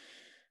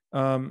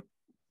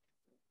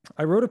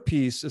 I wrote a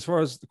piece, as far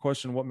as the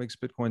question, what makes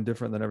Bitcoin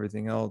different than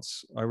everything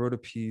else? I wrote a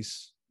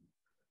piece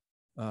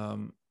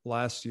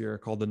last year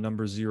called The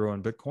Number Zero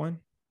in Bitcoin.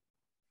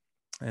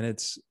 And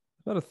it's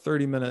about a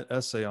 30-minute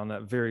essay on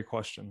that very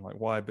question, like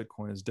why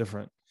Bitcoin is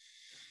different.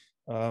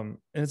 And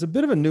it's a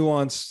bit of a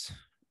nuanced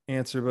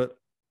answer, but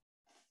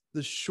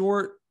the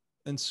short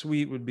and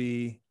sweet would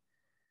be,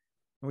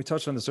 and we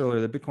touched on this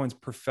earlier, that Bitcoin's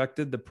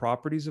perfected the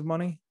properties of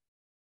money.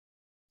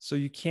 So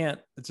you can't,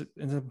 it's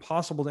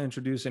impossible to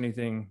introduce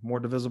anything more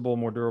divisible,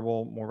 more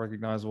durable, more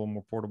recognizable,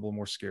 more portable,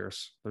 more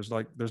scarce. There's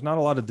not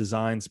a lot of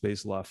design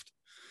space left.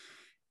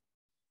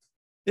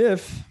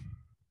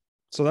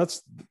 So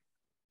that's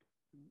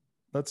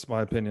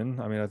my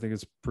opinion. I mean, I think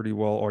it's pretty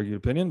well argued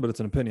opinion, but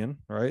it's an opinion,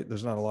 right?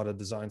 There's not a lot of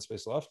design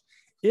space left.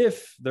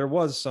 If there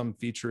was some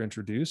feature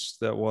introduced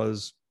that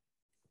was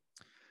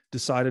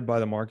decided by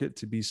the market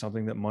to be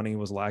something that money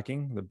was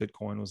lacking, that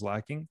Bitcoin was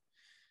lacking,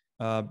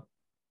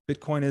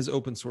 Bitcoin is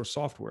open source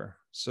software.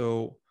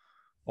 So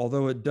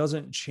although it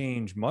doesn't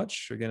change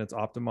much, again, it's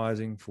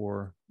optimizing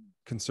for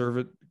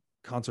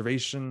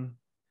conservation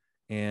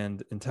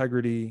and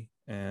integrity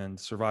and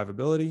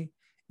survivability,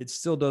 it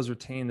still does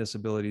retain this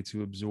ability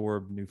to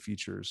absorb new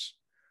features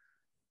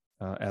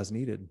as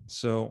needed.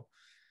 So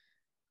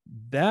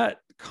that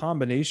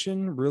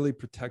combination really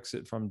protects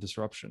it from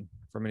disruption,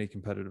 from any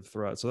competitive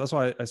threat. So that's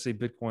why I say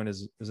Bitcoin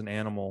is an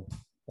animal,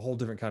 a whole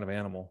different kind of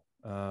animal.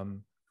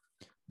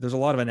 There's a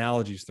lot of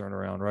analogies thrown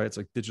around, right? It's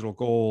like digital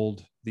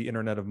gold, the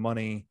internet of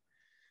money.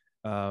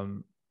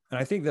 And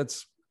I think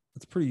that's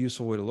a pretty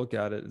useful way to look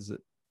at it, is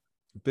that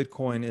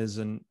Bitcoin is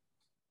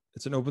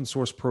it's an open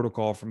source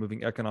protocol for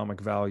moving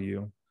economic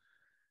value,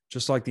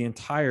 just like the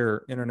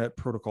entire internet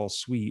protocol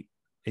suite,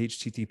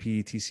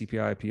 HTTP,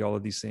 TCP, IP, all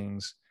of these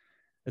things.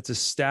 It's a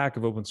stack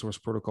of open source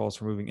protocols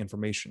for moving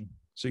information.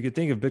 So you could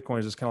think of Bitcoin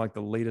as just kind of like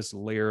the latest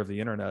layer of the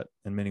internet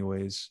in many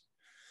ways.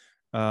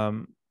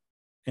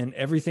 And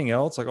everything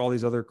else, like all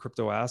these other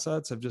crypto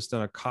assets, have just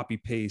done a copy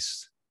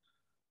paste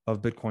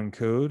of Bitcoin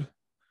code.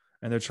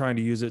 And they're trying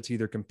to use it to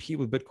either compete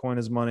with Bitcoin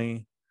as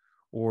money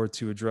or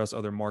to address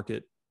other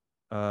market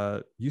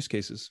use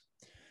cases.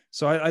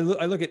 So I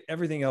look at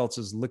everything else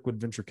as liquid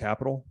venture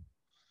capital.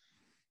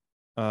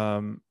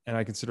 And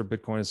I consider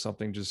Bitcoin as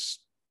something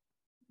just,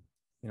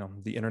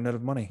 the internet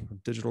of money,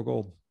 digital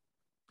gold.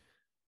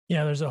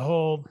 Yeah, there's a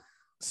whole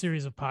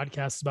series of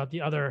podcasts about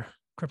the other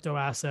crypto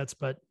assets,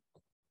 but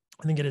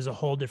I think it is a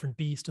whole different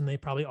beast, and they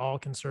probably all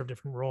can serve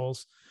different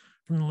roles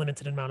from the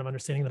limited amount of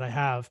understanding that I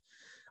have.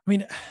 I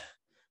mean,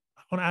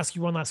 I want to ask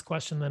you one last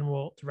question, then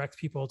we'll direct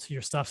people to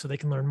your stuff so they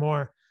can learn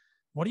more.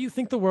 What do you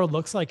think the world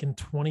looks like in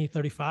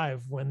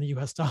 2035 when the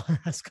US dollar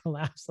has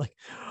collapsed? Like,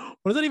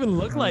 what does that even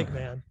look like,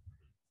 man?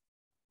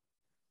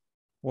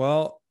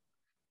 Well,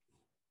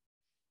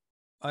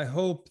 I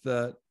hope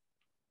that,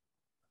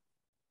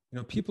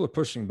 people are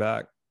pushing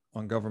back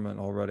on government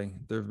already.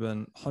 There have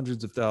been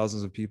hundreds of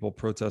thousands of people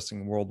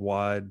protesting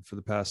worldwide for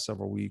the past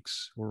several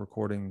weeks. We're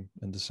recording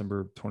in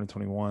December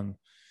 2021.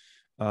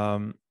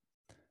 I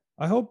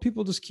hope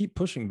people just keep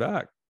pushing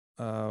back.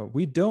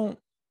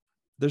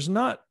 There's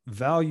not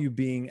value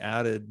being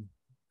added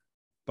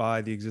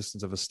by the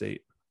existence of a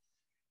state.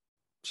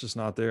 It's just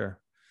not there.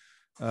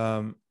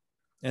 And,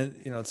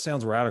 it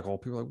sounds radical.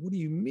 People are like, what do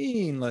you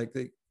mean? Like,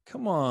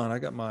 come on, I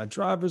got my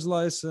driver's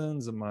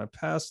license and my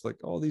pass, like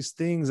all these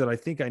things that I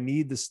think I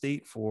need the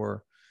state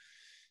for.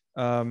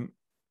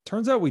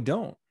 Turns out we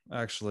don't,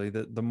 actually.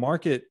 That the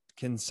market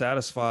can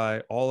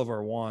satisfy all of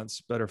our wants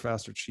better,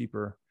 faster,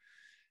 cheaper.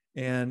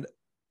 And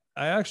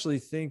I actually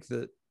think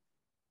that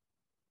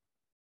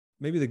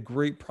maybe the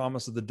great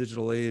promise of the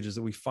digital age is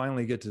that we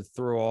finally get to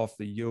throw off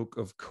the yoke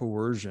of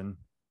coercion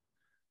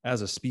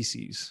as a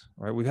species,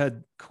 right?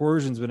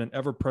 Coercion's been an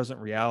ever-present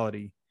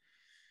reality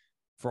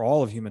for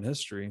all of human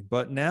history,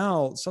 but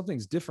now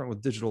something's different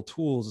with digital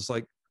tools. It's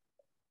like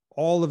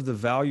all of the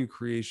value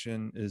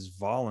creation is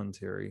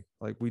voluntary.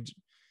 Like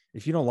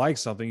if you don't like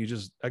something, you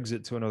just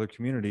exit to another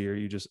community, or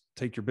you just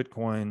take your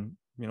Bitcoin,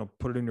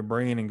 put it in your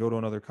brain and go to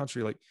another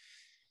country. Like,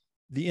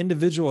 the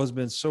individual has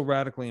been so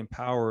radically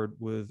empowered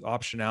with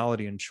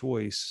optionality and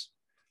choice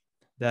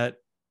that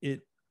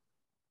it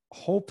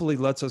hopefully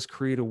lets us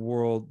create a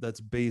world that's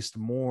based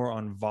more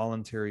on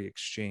voluntary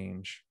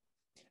exchange.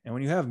 And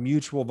when you have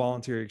mutual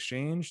voluntary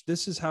exchange,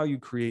 this is how you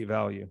create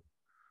value,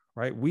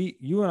 right?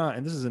 You and I,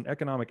 and this is an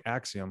economic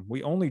axiom,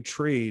 we only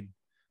trade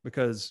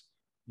because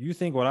you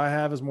think what I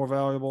have is more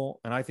valuable,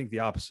 and I think the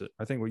opposite.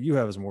 I think what you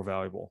have is more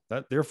valuable.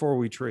 Therefore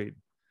we trade.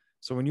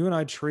 So when you and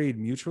I trade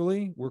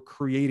mutually, we're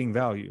creating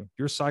value.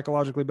 You're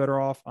psychologically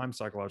better off. I'm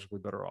psychologically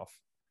better off.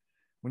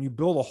 When you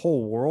build a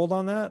whole world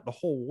on that, the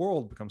whole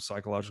world becomes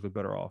psychologically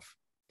better off.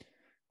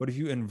 But if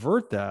you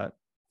invert that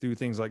through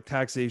things like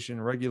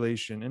taxation,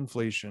 regulation,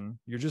 inflation,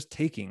 you're just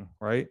taking,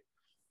 right?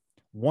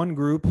 One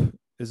group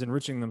is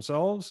enriching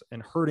themselves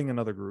and hurting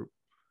another group.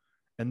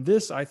 And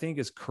this, I think,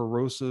 is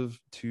corrosive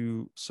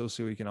to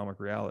socioeconomic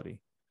reality.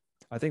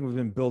 I think we've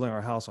been building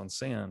our house on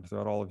sand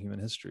throughout all of human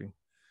history.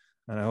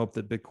 And I hope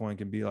that Bitcoin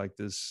can be like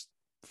this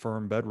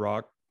firm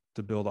bedrock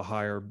to build a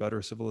higher,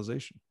 better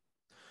civilization.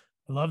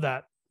 I love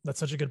that. That's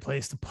such a good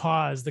place to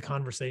pause the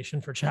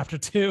conversation for chapter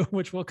 2,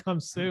 which will come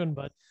soon.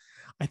 But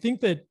I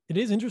think that it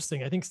is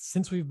interesting. I think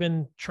since we've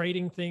been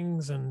trading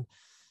things and,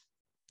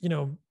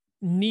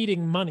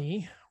 needing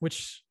money,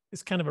 which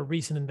is kind of a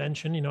recent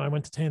invention. I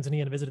went to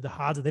Tanzania and visited the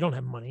Hadza. They don't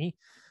have money.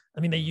 I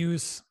mean, they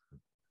use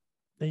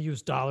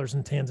dollars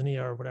in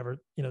Tanzania or whatever,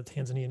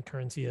 Tanzanian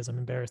currency is. I'm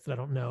embarrassed that I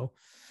don't know.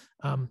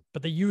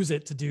 But they use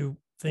it to do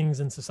things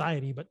in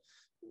society. But,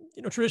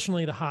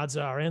 traditionally the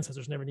Hadza, our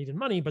ancestors never needed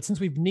money, but since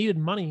we've needed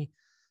money,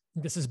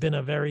 this has been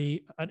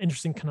an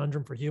interesting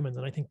conundrum for humans.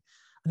 And I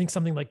think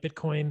something like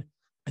Bitcoin,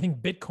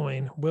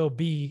 will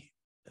be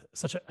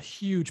such a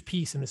huge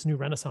piece in this new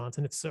renaissance.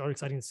 And it's so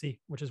exciting to see,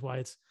 which is why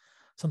it's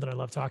something I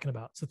love talking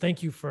about. So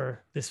thank you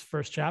for this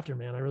first chapter,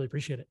 man. I really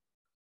appreciate it.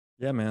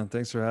 Yeah, man.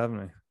 Thanks for having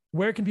me.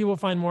 Where can people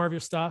find more of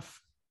your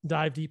stuff?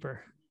 Dive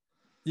deeper.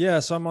 Yeah.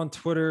 So I'm on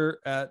Twitter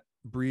at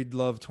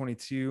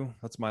breedlove22.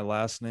 That's my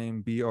last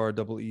name,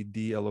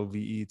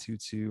 BREEDLOVE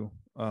 22.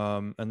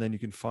 And then you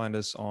can find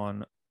us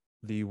on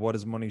the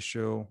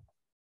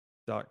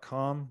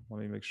whatismoneyshow.com. Let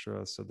me make sure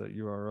I said that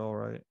URL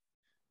right.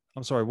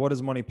 I'm sorry,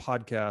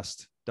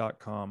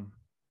 whatismoneypodcast.com.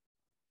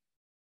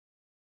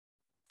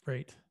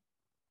 Great.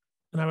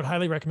 And I would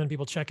highly recommend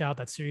people check out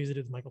that series I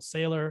did with Michael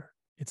Saylor.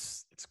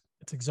 It's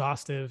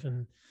exhaustive,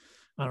 and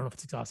I don't know if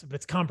it's exhaustive, but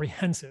it's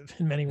comprehensive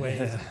in many ways.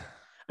 Yeah.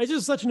 It's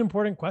just such an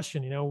important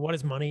question. What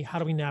is money? How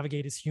do we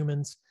navigate as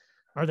humans?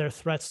 Are there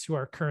threats to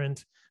our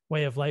current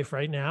way of life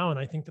right now? And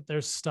I think that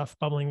there's stuff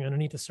bubbling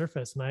underneath the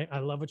surface. And I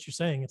love what you're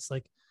saying. It's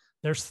like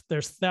there's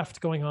theft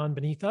going on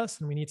beneath us,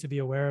 and we need to be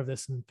aware of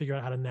this and figure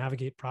out how to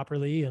navigate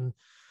properly. And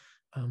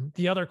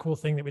the other cool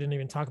thing that we didn't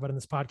even talk about in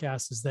this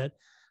podcast is that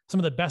some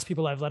of the best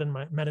people I've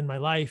met in my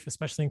life,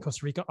 especially in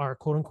Costa Rica, are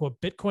quote unquote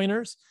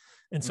Bitcoiners.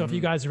 And so if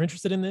you guys are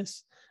interested in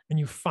this and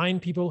you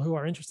find people who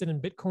are interested in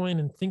Bitcoin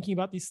and thinking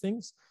about these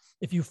things,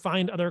 if you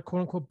find other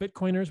quote unquote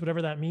Bitcoiners,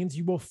 whatever that means,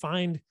 you will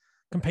find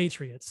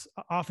compatriots.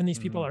 Often these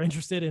people are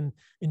interested in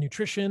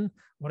nutrition,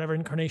 whatever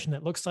incarnation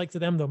that looks like to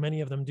them, though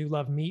many of them do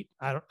love meat.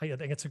 I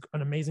think it's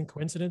an amazing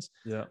coincidence.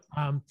 Yeah.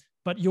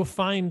 But you'll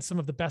find some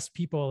of the best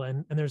people,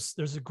 and there's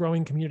a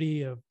growing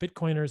community of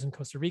Bitcoiners in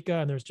Costa Rica,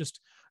 and there's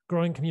just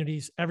growing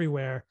communities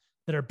everywhere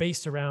that are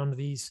based around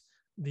these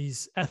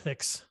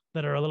ethics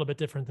that are a little bit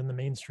different than the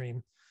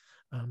mainstream.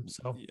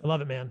 So I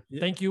love it, man.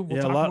 Thank you.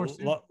 We'll talk more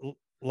soon. A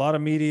lot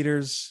of meat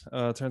eaters.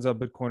 Turns out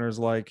Bitcoiners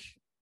like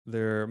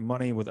their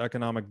money with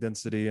economic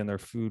density and their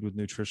food with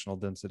nutritional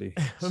density.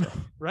 So.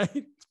 Right?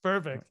 It's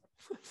perfect.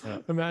 Yeah.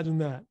 Imagine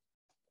that.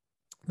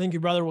 Thank you,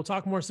 brother. We'll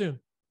talk more soon.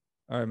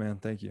 All right, man.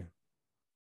 Thank you.